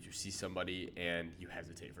interviews. You see somebody and you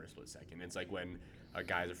hesitate for a split second. It's like when a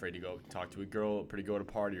guy's afraid to go talk to a pretty girl at a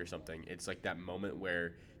party or something. It's like that moment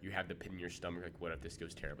where you have the pit in your stomach, like, what if this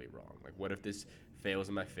goes terribly wrong? Like, what if this fails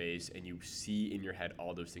in my face? And you see in your head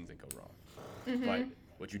all those things that go wrong. Mm-hmm. But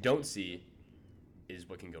what you don't see is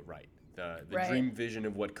what can go right. The right. Dream vision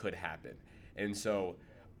of what could happen. And so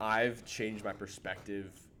I've changed my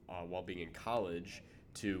perspective while being in college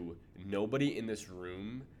to nobody in this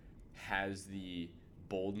room has the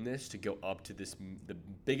boldness to go up to the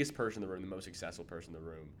biggest person in the room, the most successful person in the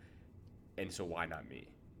room. And so why not me?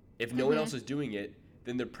 If no one else is doing it,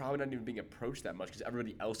 then they're probably not even being approached that much because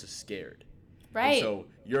everybody else is scared. Right. And so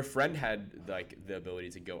your friend had like the ability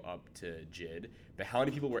to go up to Jid, but how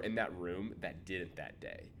many people were in that room that didn't that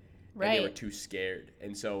day? Right. And they were too scared.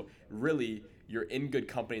 And so really, you're in good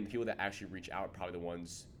company, and the people that actually reach out are probably the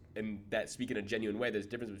ones and that speak in a genuine way. There's a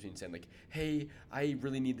difference between saying like, hey, I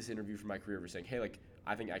really need this interview for my career, versus saying, hey, like,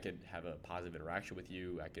 I think I could have a positive interaction with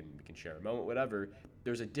you. We can share a moment, whatever.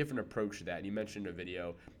 There's a different approach to that. And you mentioned in a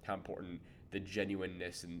video how important the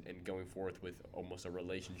genuineness and going forth with almost a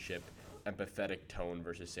relationship, empathetic tone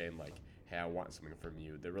versus saying like, hey, I want something from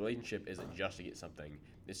you. The relationship isn't just to get something.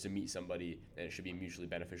 It's to meet somebody, and it should be mutually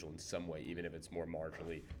beneficial in some way, even if it's more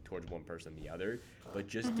marginally towards one person than the other. But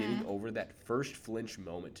just getting over that first flinch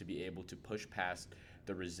moment to be able to push past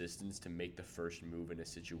the resistance to make the first move in a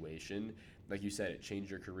situation. Like you said, it changed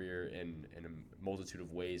your career in a multitude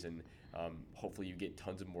of ways, and hopefully you get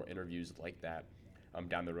tons of more interviews like that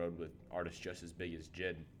down the road with artists just as big as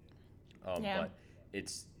Jid. But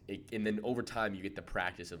and then over time you get the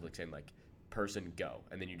practice of like saying like, person go,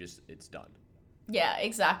 and then it's done. Yeah,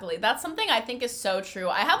 exactly. That's something I think is so true.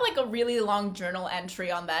 I have like a really long journal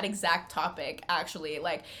entry on that exact topic, actually,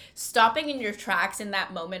 like stopping in your tracks in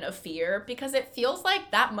that moment of fear, because it feels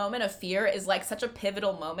like that moment of fear is like such a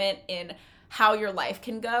pivotal moment in how your life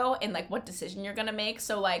can go and like what decision you're gonna make.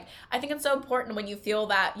 So like, I think it's so important when you feel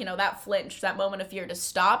that, you know, that flinch, that moment of fear, to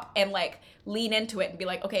stop and like lean into it and be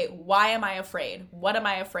like, okay, why am I afraid? What am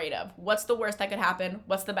I afraid of? What's the worst that could happen?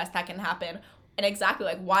 What's the best that can happen? And exactly,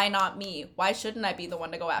 like, why not me? Why shouldn't I be the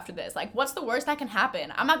one to go after this? Like, what's the worst that can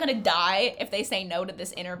happen? I'm not gonna die if they say no to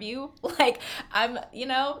this interview. Like,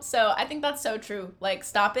 so I think that's so true. Like,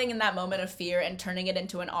 stopping in that moment of fear and turning it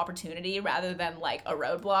into an opportunity rather than like a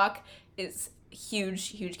roadblock is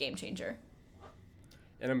huge game changer.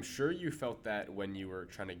 And I'm sure you felt that when you were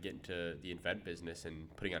trying to get into the event business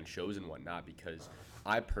and putting on shows and whatnot, because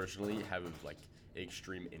I personally have like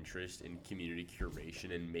extreme interest in community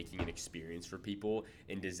curation and making an experience for people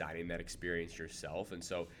and designing that experience yourself. And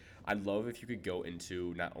so I'd love if you could go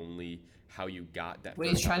into not only how you got that. What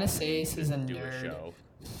he's trying to say is he's a do nerd. A show.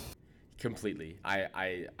 Completely.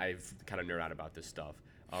 I've kind of nerd out about this stuff.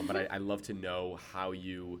 But I'd love to know how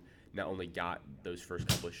you not only got those first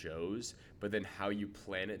couple of shows, but then how you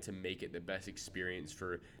plan it to make it the best experience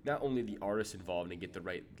for not only the artists involved and get the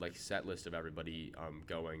right like set list of everybody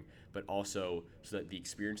going, but also so that the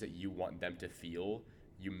experience that you want them to feel,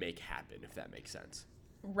 you make happen, if that makes sense.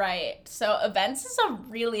 Right. So events is a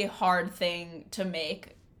really hard thing to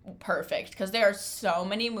make perfect because there are so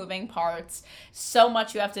many moving parts, so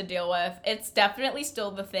much you have to deal with. It's definitely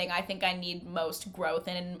still the thing I think I need most growth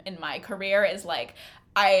in my career is like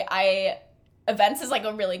I events is like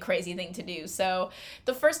a really crazy thing to do. So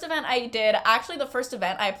the first event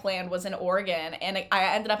I planned was in Oregon, and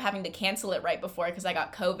I ended up having to cancel it right before because I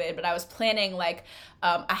got COVID, but I was planning like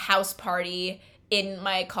a house party in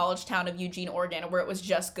my college town of Eugene, Oregon, where it was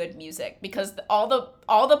just good music, because all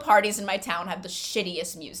the parties in my town had the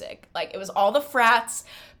shittiest music. Like, it was all the frats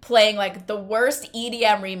playing like the worst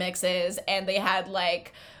EDM remixes, and they had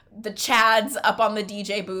like the Chads up on the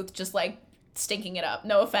DJ booth just like stinking it up.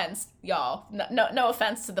 No offense, y'all. No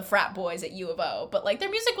offense to the frat boys at U of O, but like their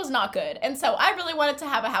music was not good. And so I really wanted to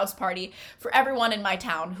have a house party for everyone in my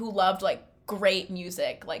town who loved like great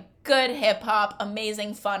music, like good hip hop,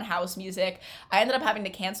 amazing fun house music. I ended up having to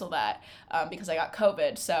cancel that because I got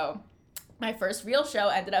COVID. So my first real show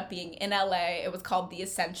ended up being in LA. It was called The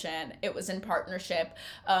Ascension. It was in partnership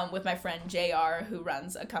with my friend JR, who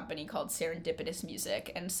runs a company called Serendipitous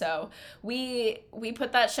Music. And so we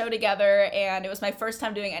put that show together, and it was my first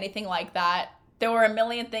time doing anything like that. There were a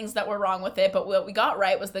million things that were wrong with it, but what we got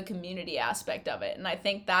right was the community aspect of it. And I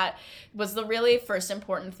think that was the really first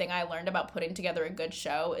important thing I learned about putting together a good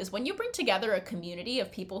show, is when you bring together a community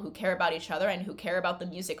of people who care about each other and who care about the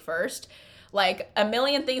music first, like a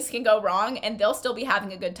million things can go wrong and they'll still be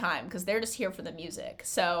having a good time because they're just here for the music.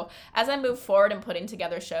 So as I moved forward in putting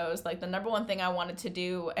together shows, like the number one thing I wanted to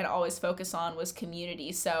do and always focus on was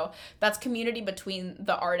community. So that's community between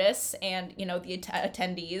the artists and, you know, the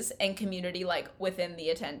attendees, and community like within the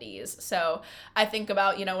attendees. So I think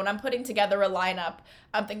about, you know, when I'm putting together a lineup,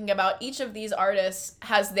 I'm thinking about each of these artists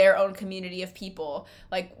has their own community of people.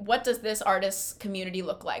 Like, what does this artist's community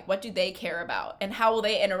look like? What do they care about? And how will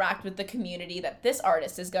they interact with the community that this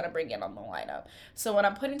artist is going to bring in on the lineup? So when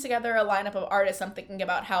I'm putting together a lineup of artists, I'm thinking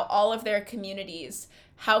about how all of their communities,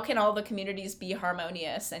 how can all the communities be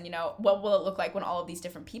harmonious? And, you know, what will it look like when all of these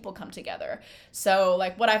different people come together? So,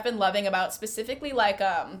 like, what I've been loving about specifically, like,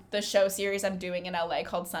 the show series I'm doing in LA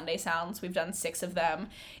called Sunday Sounds, we've done 6 of them.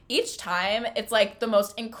 Each time, it's, like, the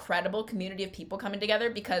most incredible community of people coming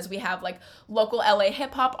together because we have, like, local LA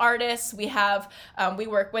hip-hop artists. We have, we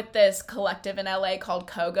work with this collective in LA called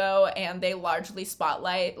Kogo, and they largely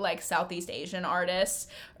spotlight, like, Southeast Asian artists,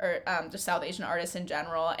 or just South Asian artists in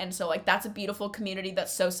general. And so, like, that's a beautiful community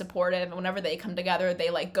that's so supportive, and whenever they come together they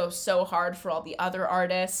like go so hard for all the other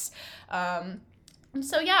artists.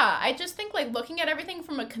 So yeah, I just think like looking at everything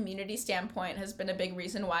from a community standpoint has been a big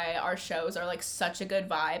reason why our shows are like such a good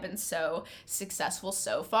vibe and so successful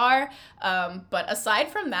so far. But aside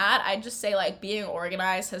from that, I just say like being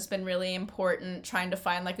organized has been really important, trying to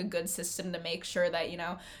find like a good system to make sure that, you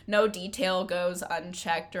know, no detail goes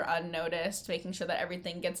unchecked or unnoticed, making sure that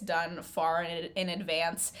everything gets done far in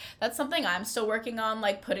advance. That's something I'm still working on,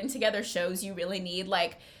 like putting together shows. You really need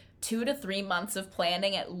like 2 to 3 months of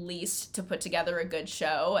planning at least to put together a good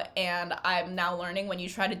show. And I'm now learning when you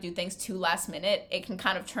try to do things too last minute, it can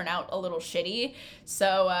kind of turn out a little shitty.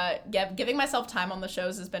 So yeah, giving myself time on the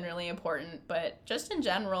shows has been really important. But just in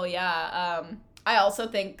general, yeah, I also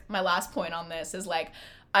think my last point on this is like,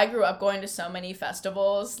 I grew up going to so many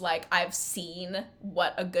festivals, like I've seen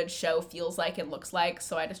what a good show feels like and looks like.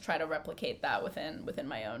 So I just try to replicate that within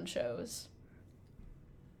my own shows.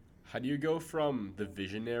 How do you go from the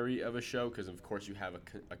visionary of a show, because of course you have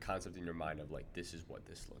a concept in your mind of like, this is what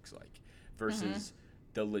this looks like, versus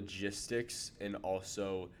the logistics and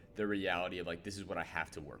also the reality of like, this is what I have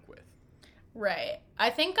to work with? Right. I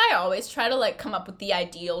think I always try to like come up with the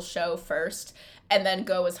ideal show first and then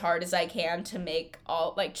go as hard as I can to make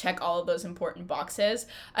all like check all of those important boxes.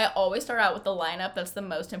 I always start out with the lineup. That's the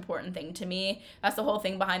most important thing to me. That's the whole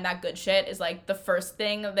thing behind That Good Shit, is like the first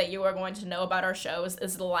thing that you are going to know about our shows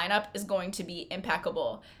is the lineup is going to be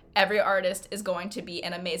impeccable. Every artist is going to be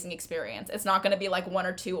an amazing experience. It's not going to be like 1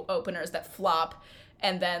 or 2 openers that flop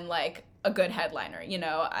and then like a good headliner. You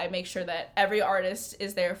know, I make sure that every artist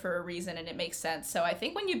is there for a reason and it makes sense. So I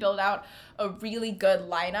think when you build out a really good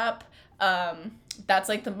lineup, that's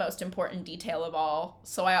like the most important detail of all.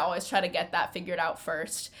 So I always try to get that figured out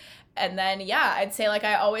first. And then, yeah, I'd say like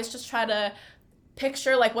I always just try to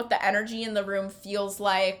picture like what the energy in the room feels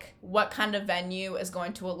like, what kind of venue is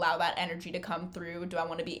going to allow that energy to come through. Do I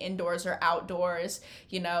want to be indoors or outdoors?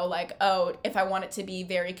 You know, like, oh, if I want it to be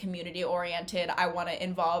very community oriented, I want to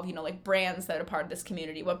involve, you know, like brands that are part of this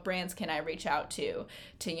community. What brands can I reach out to,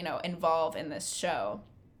 you know, involve in this show?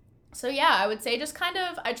 So yeah, I would say just kind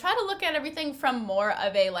of, I try to look at everything from more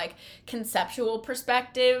of a like conceptual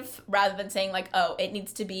perspective rather than saying like, oh, it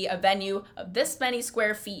needs to be a venue of this many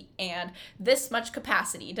square feet and this much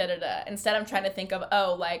capacity, Instead, I'm trying to think of,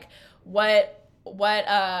 oh, like what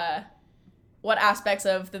aspects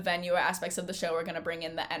of the venue or aspects of the show are going to bring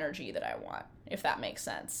in the energy that I want, if that makes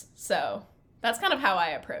sense. So that's kind of how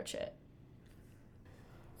I approach it.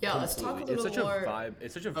 Yeah, let's talk a little more.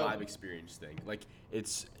 It's such a vibe experience thing. Like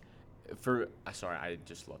it's. Sorry, I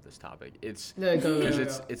just love this topic. It's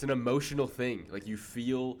because it's an emotional thing. Like you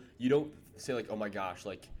don't say like, oh my gosh,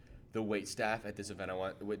 like the wait staff at this event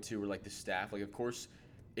I went to, or like the staff. Like of course,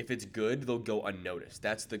 if it's good, they'll go unnoticed.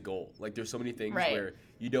 That's the goal. Like there's so many things where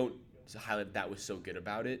you don't highlight that was so good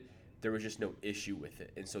about it. There was just no issue with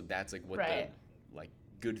it, and so that's like what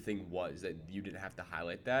good thing was that you didn't have to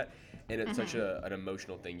highlight that. And it's such an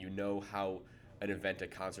emotional thing. You know how an event, a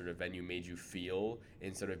concert, a venue made you feel,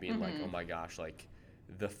 instead of being like, oh my gosh, like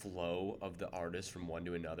the flow of the artist from one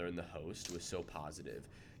to another and the host was so positive.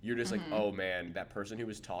 You're just like, oh man, that person who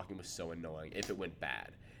was talking was so annoying if it went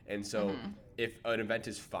bad. And so if an event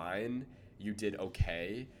is fine, you did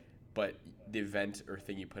okay, but the event or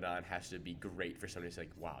thing you put on has to be great for somebody to say,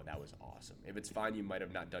 like, wow, that was awesome. If it's fine, you might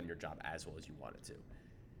have not done your job as well as you wanted to.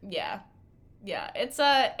 Yeah. Yeah, it's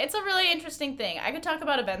a really interesting thing. I could talk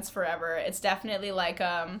about events forever. It's definitely like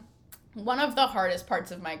one of the hardest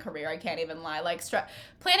parts of my career. I can't even lie. Like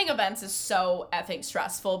planning events is so effing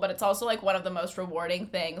stressful, but it's also like one of the most rewarding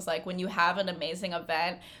things. Like when you have an amazing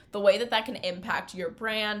event, the way that can impact your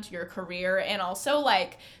brand, your career, and also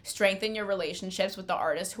like strengthen your relationships with the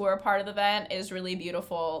artists who are a part of the event is really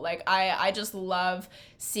beautiful. Like I just love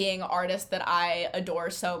seeing artists that I adore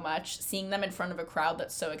so much. Seeing them in front of a crowd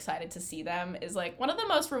that's so excited to see them is like one of the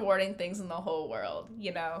most rewarding things in the whole world,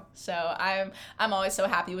 you know? So I'm always so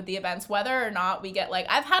happy with the events, whether or not we get like,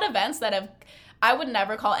 I've had events that have, I would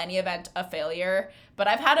never call any event a failure, but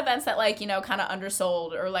I've had events that like, you know, kind of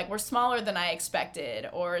undersold or like were smaller than I expected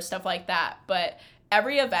or stuff like that. But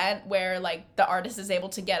every event where like the artist is able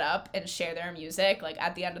to get up and share their music, like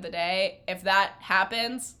at the end of the day, if that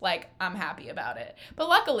happens, like I'm happy about it. But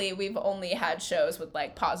luckily we've only had shows with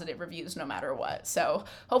like positive reviews no matter what. So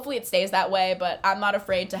hopefully it stays that way, but I'm not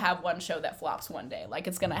afraid to have one show that flops one day. Like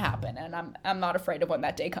it's going to happen, and I'm not afraid of when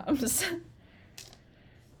that day comes.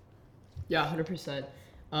 Yeah, 100%.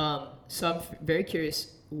 So I'm very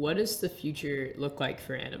curious, what does the future look like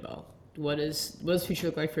for Annabelle? What does the future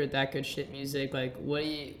look like for That Good Shit Music? Like, what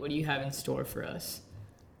do you have in store for us?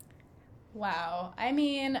 Wow. I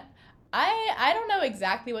mean, I don't know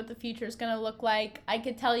exactly what the future is going to look like. I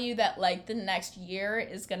could tell you that like the next year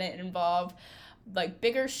is going to involve like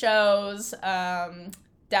bigger shows,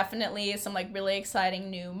 definitely some like really exciting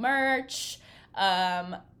new merch.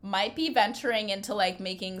 Might be venturing into like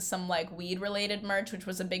making some like weed related merch, which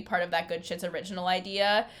was a big part of That Good Shit's original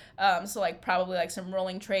idea. So like probably like some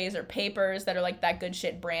rolling trays or papers that are like That Good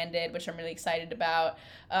Shit branded, which I'm really excited about.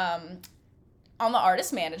 On the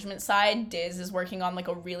artist management side, Diz is working on like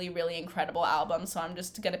a really, really incredible album. So I'm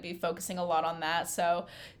just going to be focusing a lot on that. So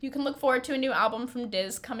you can look forward to a new album from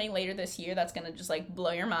Diz coming later this year. That's going to just like blow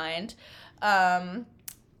your mind. And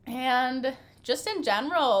just in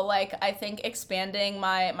general, like I think expanding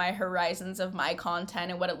my horizons of my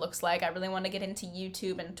content and what it looks like. I really want to get into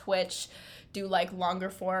YouTube and Twitch, do like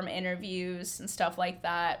longer form interviews and stuff like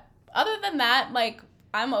that. Other than that, like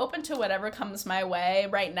I'm open to whatever comes my way.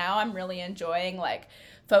 Right now I'm really enjoying like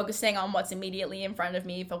focusing on what's immediately in front of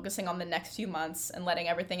me, focusing on the next few months, and letting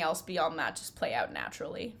everything else beyond that just play out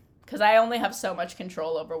naturally. Because I only have so much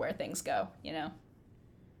control over where things go, you know?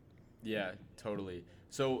 Yeah, totally.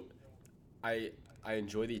 So I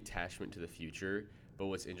enjoy the attachment to the future, but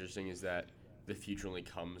what's interesting is that the future only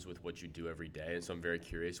comes with what you do every day. And so I'm very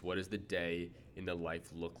curious, what does the day in the life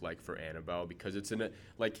look like for Annabelle? Because it's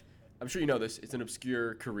I'm sure you know this, it's an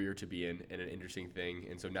obscure career to be in and an interesting thing.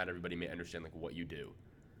 And so not everybody may understand like what you do.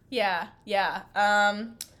 Yeah.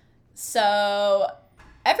 So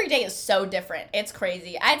every day is so different. It's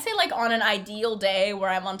crazy. I'd say like on an ideal day where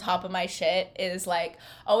I'm on top of my shit is like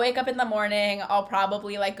I'll wake up in the morning, I'll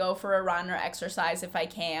probably like go for a run or exercise if I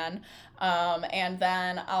can. And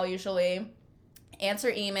then I'll usually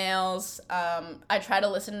answer emails. I try to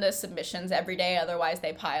listen to submissions every day, otherwise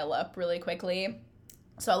they pile up really quickly.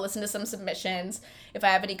 So I'll listen to some submissions. If I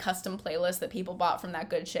have any custom playlists that people bought from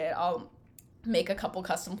That Good Shit, I'll make a couple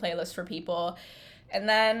custom playlists for people. And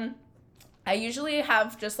then I usually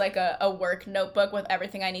have just like a work notebook with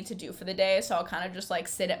everything I need to do for the day. So I'll kind of just like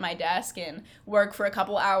sit at my desk and work for a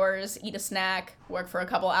couple hours, eat a snack, work for a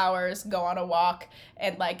couple hours, go on a walk.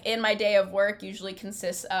 And like in my day of work usually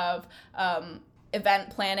consists of event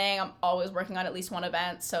planning. I'm always working on at least one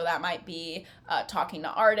event. So that might be talking to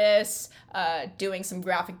artists, doing some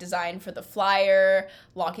graphic design for the flyer,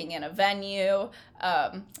 locking in a venue.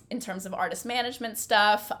 In terms of artist management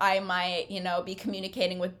stuff, I might, be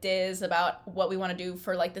communicating with Diz about what we want to do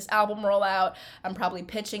for like this album rollout. I'm probably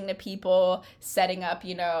pitching to people, setting up,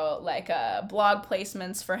 like blog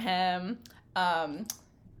placements for him.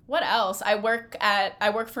 What else? I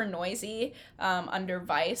work for Noisy under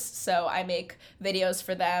Vice, so I make videos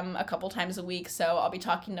for them a couple times a week. So I'll be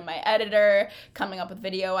talking to my editor, coming up with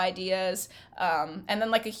video ideas, and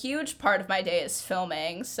then like a huge part of my day is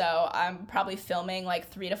filming. So I'm probably filming like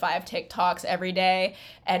 3 to 5 TikToks every day,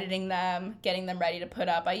 editing them, getting them ready to put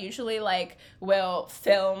up. I usually like will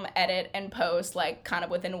film, edit, and post like kind of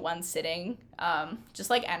within one sitting. Just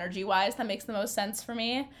like energy wise, that makes the most sense for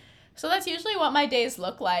me. So that's usually what my days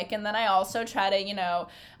look like. And then I also try to,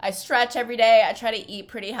 I stretch every day. I try to eat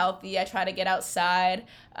pretty healthy. I try to get outside.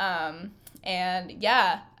 And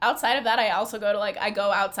yeah, outside of that, I also I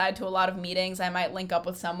go outside to a lot of meetings. I might link up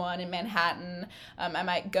with someone in Manhattan. I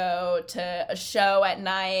might go to a show at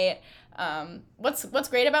night. What's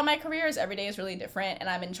great about my career is every day is really different, and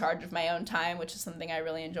I'm in charge of my own time, which is something I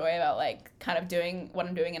really enjoy about like kind of doing what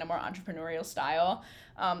I'm doing in a more entrepreneurial style.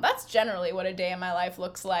 That's generally what a day in my life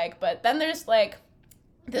looks like. But then there's like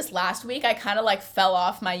this last week, I kind of like fell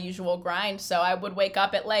off my usual grind. So I would wake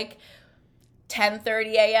up at like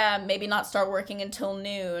 10:30 a.m., maybe not start working until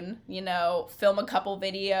noon, film a couple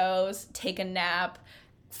videos, take a nap,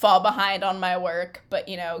 fall behind on my work, but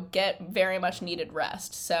get very much needed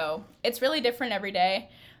rest. So it's really different every day.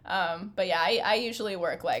 But yeah, I usually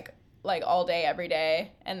work like all day every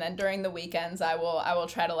day, and then during the weekends I will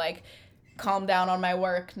try to like calm down on my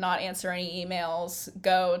work, not answer any emails,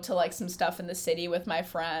 go to like some stuff in the city with my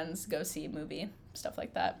friends, go see a movie, stuff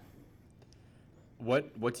like that.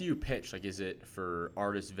 What do you pitch? Like, is it for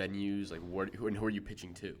artist venues? Like, who are you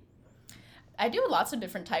pitching to? I do lots of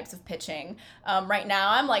different types of pitching. Right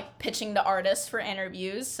now, I'm like pitching to artists for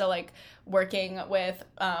interviews. So like working with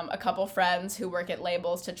a couple friends who work at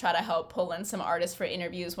labels to try to help pull in some artists for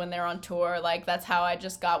interviews when they're on tour. Like that's how I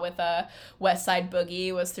just got with West Side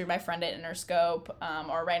Boogie, was through my friend at Interscope.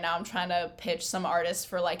 Or right now I'm trying to pitch some artists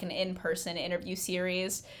for like an in-person interview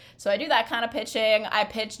series. So I do that kind of pitching. I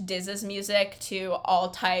pitch Diz's music to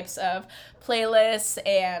all types of playlists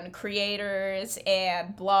and creators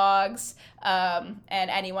and blogs, and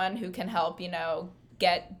anyone who can help,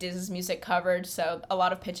 get Diz's music covered. So a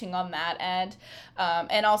lot of pitching on that end.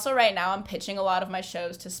 And also right now I'm pitching a lot of my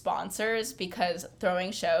shows to sponsors, because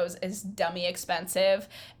throwing shows is dummy expensive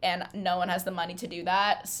and no one has the money to do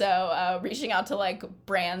that. So reaching out to like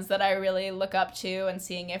brands that I really look up to and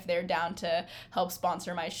seeing if they're down to help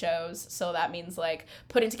sponsor my shows. So that means like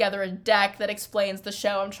putting together a deck that explains the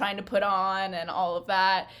show I'm trying to put on and all of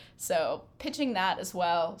that. So pitching that as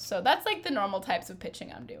well. So that's like the normal types of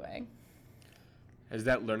pitching I'm doing. Has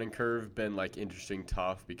that learning curve been like interesting,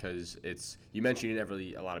 tough? Because you mentioned you didn't have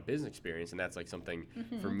really a lot of business experience, and that's like something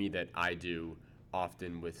for me that I do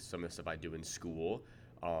often with some of the stuff I do in school.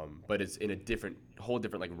 But it's in a whole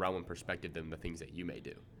different like realm and perspective than the things that you may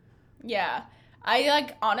do. Yeah.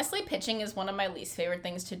 I honestly, pitching is one of my least favorite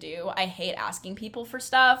things to do. I hate asking people for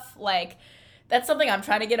stuff. Like, that's something I'm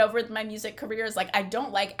trying to get over with my music career, is like I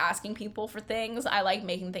don't like asking people for things. I like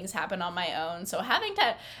making things happen on my own. So having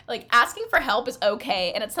to asking for help is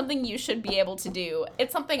okay, and it's something you should be able to do.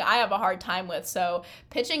 It's something I have a hard time with. So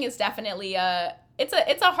pitching is definitely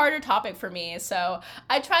it's a harder topic for me. So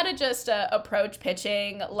I try to just approach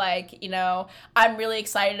pitching like, I'm really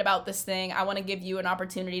excited about this thing. I want to give you an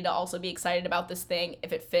opportunity to also be excited about this thing.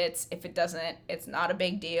 If it fits, if it doesn't, it's not a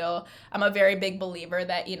big deal. I'm a very big believer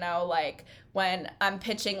that, when I'm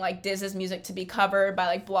pitching like Diz's music to be covered by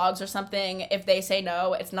like blogs or something, if they say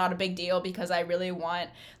no, it's not a big deal, because I really want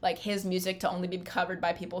like his music to only be covered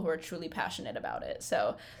by people who are truly passionate about it.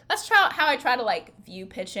 So that's how I try to like view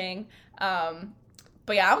pitching.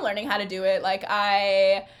 But yeah, I'm learning how to do it. Like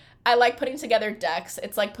I like putting together decks.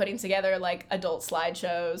 It's like putting together like adult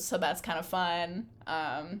slideshows, so that's kind of fun.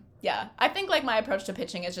 Yeah, I think like my approach to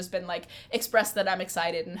pitching has just been like express that I'm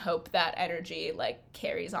excited and hope that energy like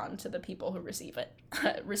carries on to the people who receive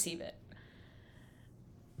it.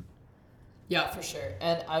 Yeah, for sure.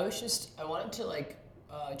 And I wanted to like,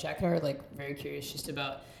 Jack and I are like very curious just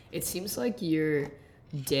about, it seems like your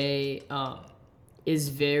day is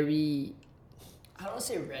very, I don't want to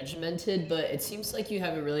say regimented, but it seems like you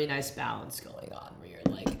have a really nice balance going on where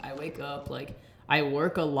you're like, I wake up, like I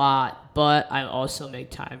work a lot, but I also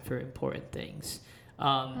make time for important things.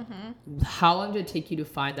 How long did it take you to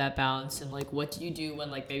find that balance, and like what do you do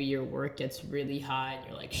when like maybe your work gets really high and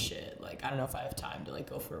you're like, shit, like I don't know if I have time to like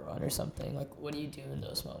go for a run or something? Like what do you do in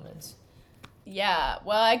those moments? Yeah,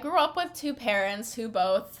 well, I grew up with two parents who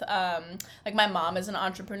both, like, my mom is an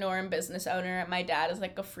entrepreneur and business owner, and my dad is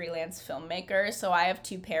like a freelance filmmaker. So I have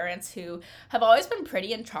two parents who have always been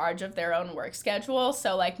pretty in charge of their own work schedule.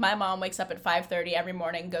 So, like, my mom wakes up at 5:30 every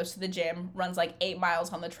morning, goes to the gym, runs like 8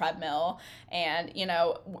 miles on the treadmill, and, you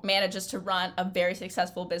know, manages to run a very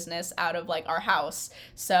successful business out of like our house.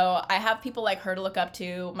 So I have people like her to look up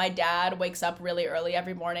to. My dad wakes up really early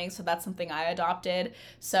every morning, so that's something I adopted.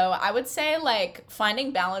 So I would say like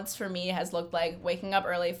finding balance for me has looked like waking up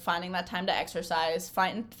early, finding that time to exercise,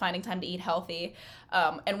 finding time to eat healthy.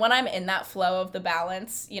 And when I'm in that flow of the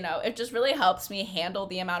balance, you know, it just really helps me handle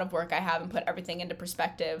the amount of work I have and put everything into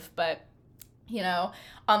perspective. But you know,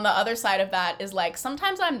 on the other side of that is like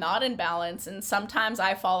sometimes I'm not in balance and sometimes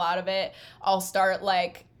I fall out of it. I'll start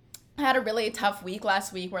like I had a really tough week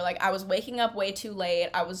last week where like I was waking up way too late,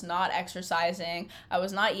 I was not exercising, I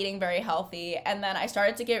was not eating very healthy, and then I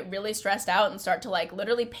started to get really stressed out and start to like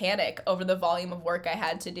literally panic over the volume of work I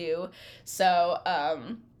had to do. So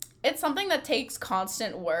it's something that takes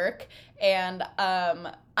constant work, and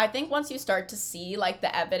I think once you start to see like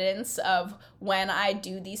the evidence of when I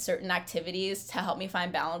do these certain activities to help me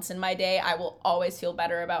find balance in my day, I will always feel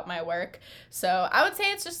better about my work. So I would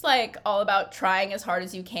say it's just like all about trying as hard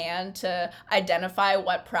as you can to identify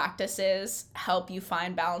what practices help you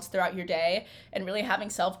find balance throughout your day and really having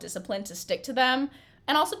self-discipline to stick to them.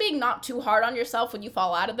 And also being not too hard on yourself when you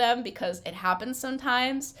fall out of them because it happens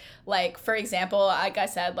sometimes. Like, for example, like I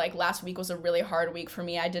said, like last week was a really hard week for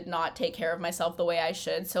me. I did not take care of myself the way I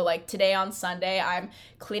should. So like today on Sunday, I'm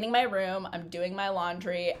cleaning my room, I'm doing my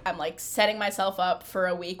laundry, I'm like setting myself up for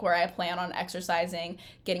a week where I plan on exercising,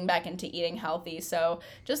 getting back into eating healthy. So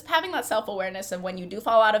just having that self-awareness of when you do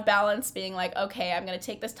fall out of balance, being like, okay, I'm going to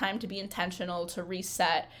take this time to be intentional, to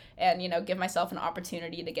reset, and, you know, give myself an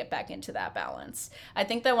opportunity to get back into that balance. I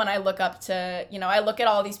think that when I look up to, you know, I look at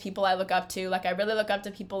all these people I look up to, like I really look up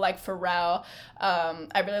to people like Pharrell.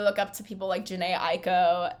 I really look up to people like Janae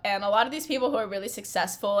Aiko, and a lot of these people who are really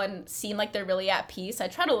successful and seem like they're really at peace. I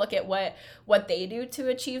try to look at what they do to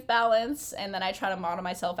achieve balance, and then I try to model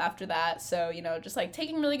myself after that. So, you know, just like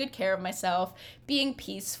taking really good care of myself, being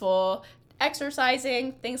peaceful,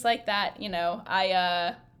 exercising, things like that. You know,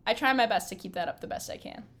 I try my best to keep that up the best I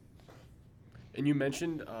can. And you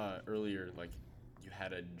mentioned earlier, like, you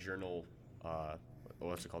had a journal,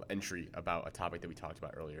 what's it called, entry about a topic that we talked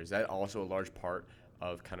about earlier. Is that also a large part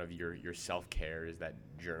of kind of your self-care, is that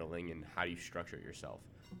journaling, and how do you structure it yourself?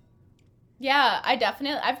 Yeah, I've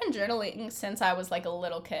been journaling since I was like a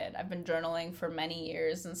little kid. I've been journaling for many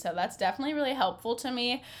years, and so that's definitely really helpful to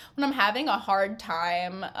me when I'm having a hard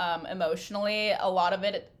time emotionally. A lot of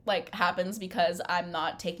it like happens because I'm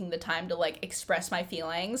not taking the time to like express my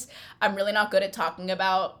feelings. I'm really not good at talking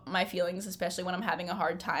about my feelings, especially when I'm having a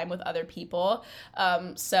hard time with other people.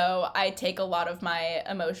 So I take a lot of my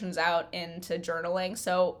emotions out into journaling.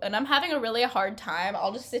 So, and I'm having a really hard time,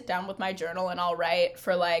 I'll just sit down with my journal and I'll write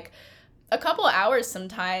for like a couple hours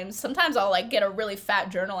sometimes. Sometimes I'll like get a really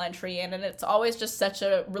fat journal entry in, and it's always just such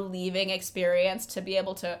a relieving experience to be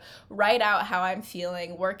able to write out how I'm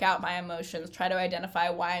feeling, work out my emotions, try to identify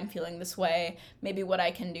why I'm feeling this way, maybe what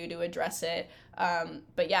I can do to address it.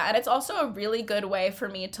 But yeah, and it's also a really good way for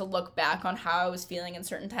me to look back on how I was feeling in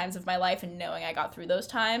certain times of my life and knowing I got through those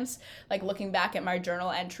times. Like looking back at my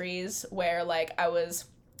journal entries where like I was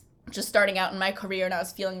just starting out in my career and I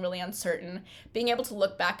was feeling really uncertain, being able to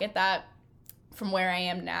look back at that from where I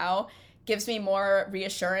am now gives me more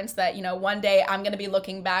reassurance that, you know, one day I'm going to be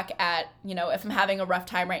looking back at, you know, if I'm having a rough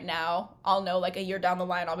time right now, I'll know like a year down the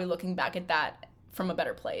line, I'll be looking back at that from a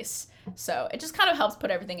better place. So it just kind of helps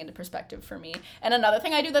put everything into perspective for me. And another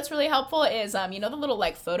thing I do that's really helpful is, you know, the little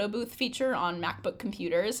like photo booth feature on MacBook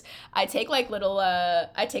computers. I take like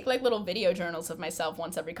little video journals of myself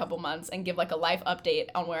once every couple months and give like a life update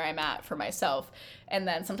on where I'm at for myself. And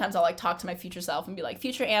then sometimes I'll like talk to my future self and be like,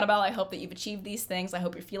 future Annabelle, I hope that you've achieved these things. I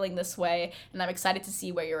hope you're feeling this way. And I'm excited to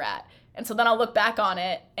see where you're at. And so then I'll look back on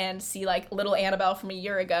it and see like little Annabelle from a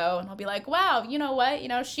year ago, and I'll be like, wow, you know what? You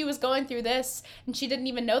know, she was going through this and she didn't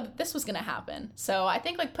even know that this was going to happen. So I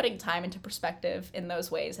think like putting time into perspective in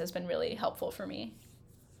those ways has been really helpful for me.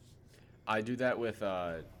 I do that with,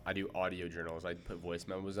 I do audio journals. I put voice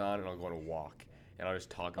memos on and I'll go on a walk and I'll just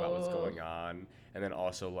talk about what's going on. And then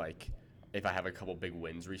also like, if I have a couple big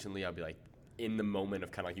wins recently, I'll be like, in the moment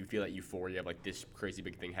of kind of like you feel that euphoria of like this crazy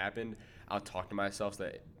big thing happened, I'll talk to myself so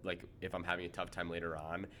that like if I'm having a tough time later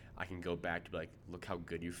on, I can go back to be like, look how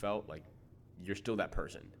good you felt. Like you're still that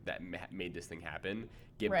person that made this thing happen.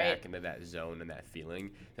 Get back into that zone and that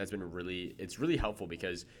feeling. That's been it's really helpful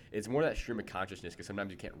because it's more that stream of consciousness, because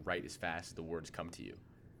sometimes you can't write as fast as the words come to you.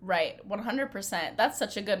 Right, 100%. That's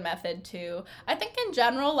such a good method too. I think in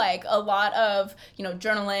general, like a lot of,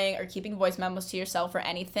 journaling or keeping voice memos to yourself or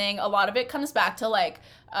anything, a lot of it comes back to like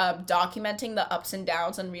documenting the ups and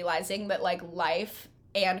downs and realizing that like life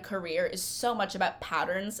and career is so much about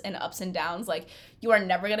patterns and ups and downs. Like you are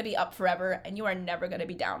never going to be up forever and you are never going to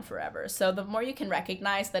be down forever. So the more you can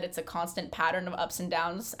recognize that it's a constant pattern of ups and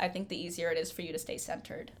downs, I think the easier it is for you to stay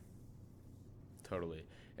centered. Totally.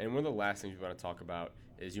 And one of the last things we want to talk about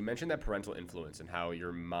is you mentioned that parental influence and how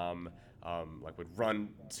your mom would run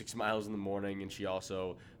 6 miles in the morning, and she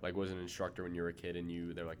also was an instructor when you were a kid,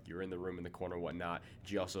 and they're like you're in the room in the corner and whatnot.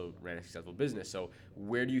 She also ran a successful business. So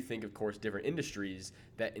where do you think, of course, different industries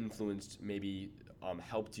that influenced maybe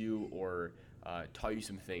helped you or taught you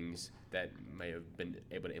some things that may have been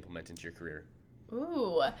able to implement into your career?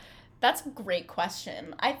 Ooh, that's a great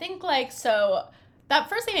question. I think that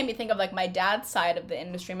first thing made me think of my dad's side of the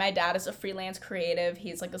industry. My dad is a freelance creative.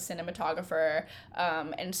 He's like a cinematographer.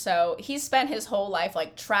 And so he spent his whole life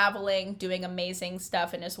traveling, doing amazing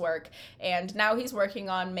stuff in his work. And now he's working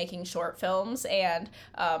on making short films. And,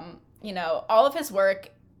 all of his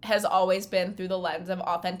work has always been through the lens of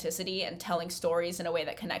authenticity and telling stories in a way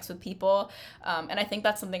that connects with people. And I think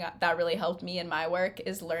that's something that really helped me in my work,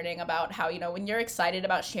 is learning about how, when you're excited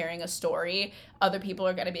about sharing a story, other people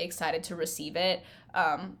are going to be excited to receive it.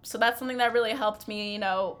 So that's something that really helped me,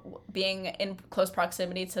 being in close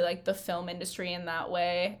proximity to the film industry in that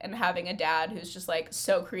way, and having a dad who's just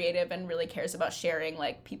so creative and really cares about sharing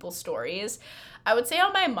people's stories. I would say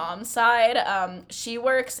on my mom's side, she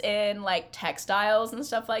works in textiles and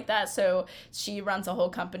stuff like that. So she runs a whole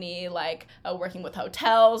company working with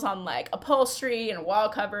hotels on upholstery and wall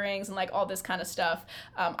coverings and all this kind of stuff.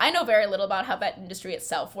 I know very little about how that industry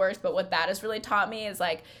itself works, but what that has really taught me is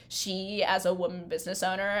she, as a woman business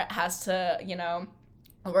owner, has to,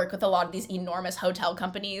 work with a lot of these enormous hotel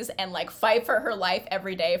companies and fight for her life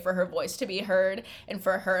every day for her voice to be heard and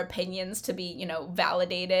for her opinions to be,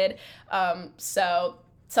 validated. So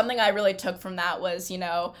something I really took from that was,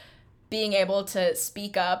 being able to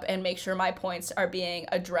speak up and make sure my points are being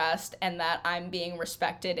addressed and that I'm being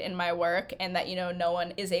respected in my work, and that, no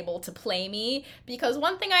one is able to play me. Because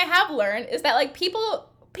one thing I have learned is that people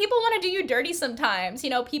want to do you dirty sometimes.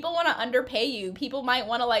 People want to underpay you. People might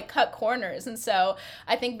want to cut corners. And so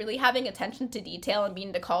I think really having attention to detail and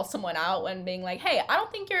being to call someone out when being hey, I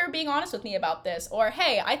don't think you're being honest with me about this, or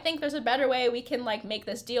hey, I think there's a better way we can make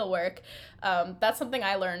this deal work. That's something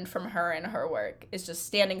I learned from her and her work, is just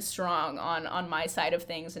standing strong on my side of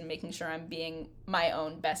things and making sure I'm being my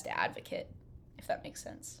own best advocate, if that makes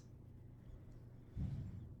sense.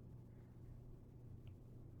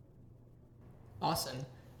 Awesome.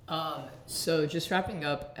 So just wrapping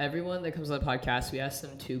up, everyone that comes on the podcast, we ask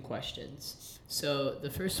them 2 questions. So the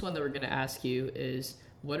first one that we're going to ask you is,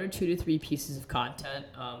 what are 2 to 3 pieces of content,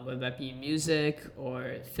 whether that be music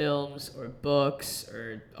or films or books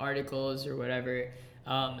or articles or whatever,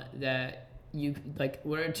 that you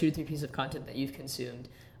what are 2 to 3 pieces of content that you've consumed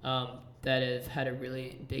that have had a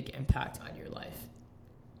really big impact on your life?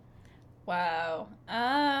 Wow.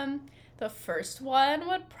 The first one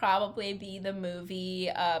would probably be the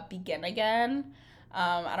movie Begin Again.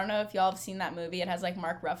 I don't know if y'all have seen that movie. It has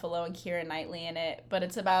Mark Ruffalo and Keira Knightley in it, but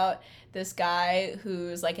it's about this guy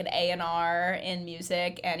who's an A&R in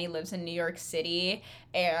music, and he lives in New York City.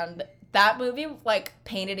 And that movie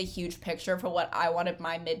painted a huge picture for what I wanted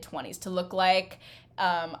my mid-20s to look like.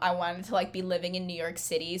 I wanted to be living in New York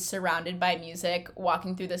City, surrounded by music,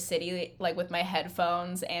 walking through the city with my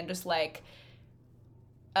headphones, and just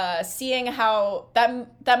seeing how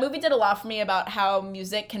that movie did a lot for me about how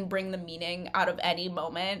music can bring the meaning out of any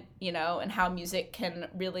moment, and how music can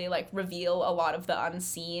really reveal a lot of the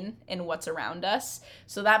unseen in what's around us.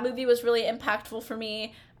 So that movie was really impactful for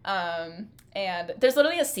me. And there's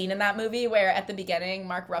literally a scene in that movie where at the beginning,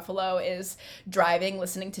 Mark Ruffalo is driving,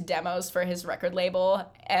 listening to demos for his record label,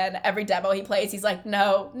 and every demo he plays, he's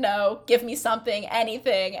no, give me something,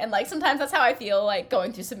 anything. And sometimes that's how I feel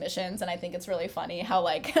going through submissions, and I think it's really funny how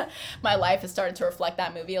my life has started to reflect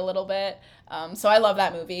that movie a little bit. So I love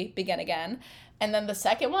that movie, Begin Again. And then the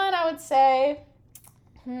second one, I would say,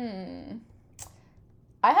 I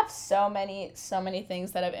have so many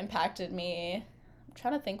things that have impacted me. I'm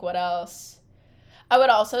trying to think what else. I would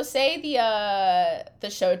also say the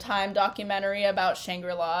Showtime documentary about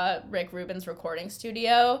Shangri-La, Rick Rubin's recording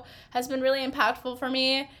studio, has been really impactful for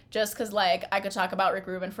me. Just because, like, I could talk about Rick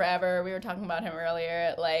Rubin forever. We were talking about him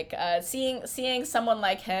earlier. Like, seeing someone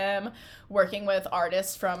like him working with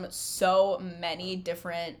artists from so many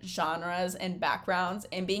different genres and backgrounds,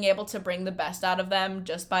 and being able to bring the best out of them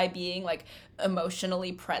just by being, like,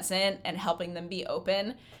 emotionally present and helping them be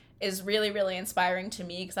open, is really, really inspiring to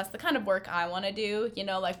me, because that's the kind of work I want to do, you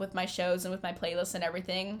know, like with my shows and with my playlists and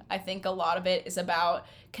everything. I think a lot of it is about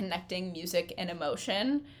connecting music and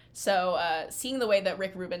emotion. So seeing the way that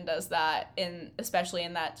Rick Rubin does that, especially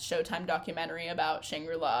in that Showtime documentary about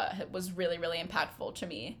Shangri-La, was really, really impactful to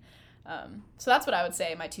me. So that's what I would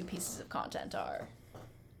say my 2 pieces of content are.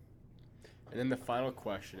 And then the final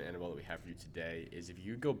question, Annabelle, that we have for you today is, if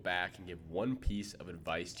you go back and give one piece of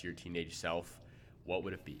advice to your teenage self, what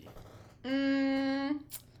would it be?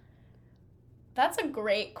 That's a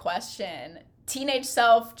great question. Teenage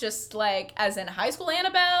self, just like as in high school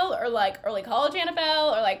Annabelle, or like early college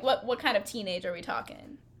Annabelle, or like what kind of teenage are we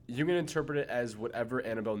talking? You can interpret it as whatever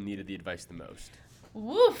Annabelle needed the advice the most.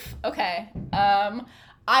 Woof. Okay.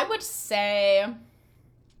 I would say,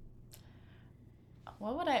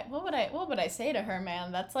 what would I say to her,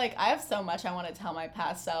 man? That's like, I have so much I want to tell my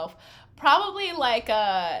past self. Probably like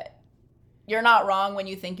you're not wrong when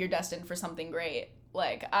you think you're destined for something great.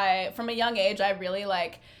 Like, from a young age, I really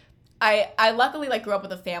I luckily like grew up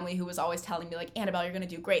with a family who was always telling me, like, Annabelle, you're going to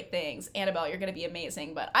do great things. Annabelle, you're going to be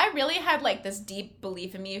amazing. But I really had like this deep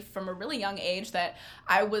belief in me from a really young age that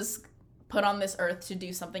I was put on this earth to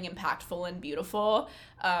do something impactful and beautiful.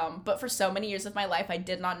 But for so many years of my life, I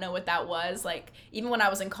did not know what that was. Like, even when I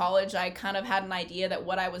was in college, I kind of had an idea that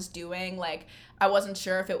what I was doing, like, I wasn't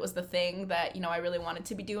sure if it was the thing that, you know, I really wanted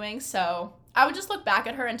to be doing. So I would just look back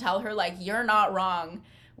at her and tell her, like, you're not wrong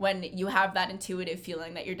when you have that intuitive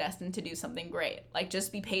feeling that you're destined to do something great. Like,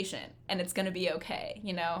 just be patient and it's going to be okay,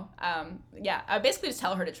 you know? Yeah, I basically just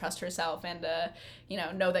tell her to trust herself and, you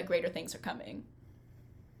know that greater things are coming.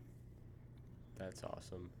 That's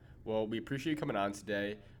awesome. Well, we appreciate you coming on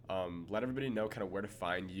today. Let everybody know kind of where to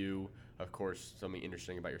find you. Of course, something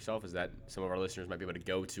interesting about yourself is that some of our listeners might be able to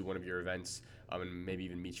go to one of your events and maybe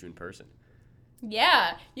even meet you in person.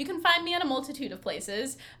 Yeah, you can find me in a multitude of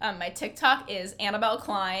places. My TikTok is Annabelle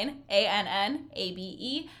Kline,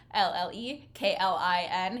 ANNABELLEKLINEE.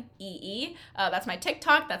 That's my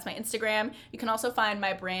TikTok. That's my Instagram. You can also find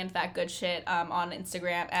my brand, That Good Shit, on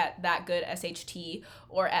Instagram at ThatGoodSHT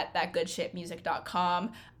or at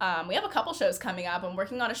ThatGoodShitMusic.com. We have a couple shows coming up. I'm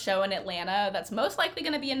working on a show in Atlanta that's most likely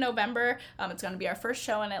going to be in November. It's going to be our first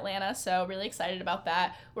show in Atlanta, so really excited about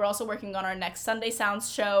that. We're also working on our next Sunday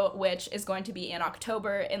Sounds show, which is going to be in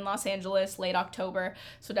October in Los Angeles, late October,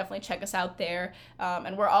 so definitely check us out there.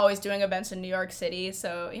 And we're always doing events in New York City,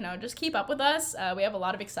 so, you know, just keep up with us. We have a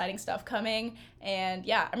lot of exciting stuff coming, and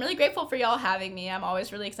yeah, I'm really grateful for y'all having me. I'm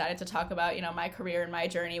always really excited to talk about, you know, my career and my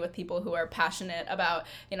journey with people who are passionate about,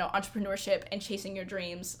 you know, entrepreneurship and chasing your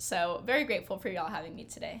dreams. So very grateful for y'all having me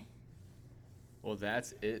today. Well,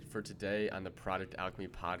 that's it for today on the Product Alchemy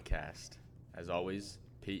podcast. As always,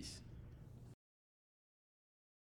 peace.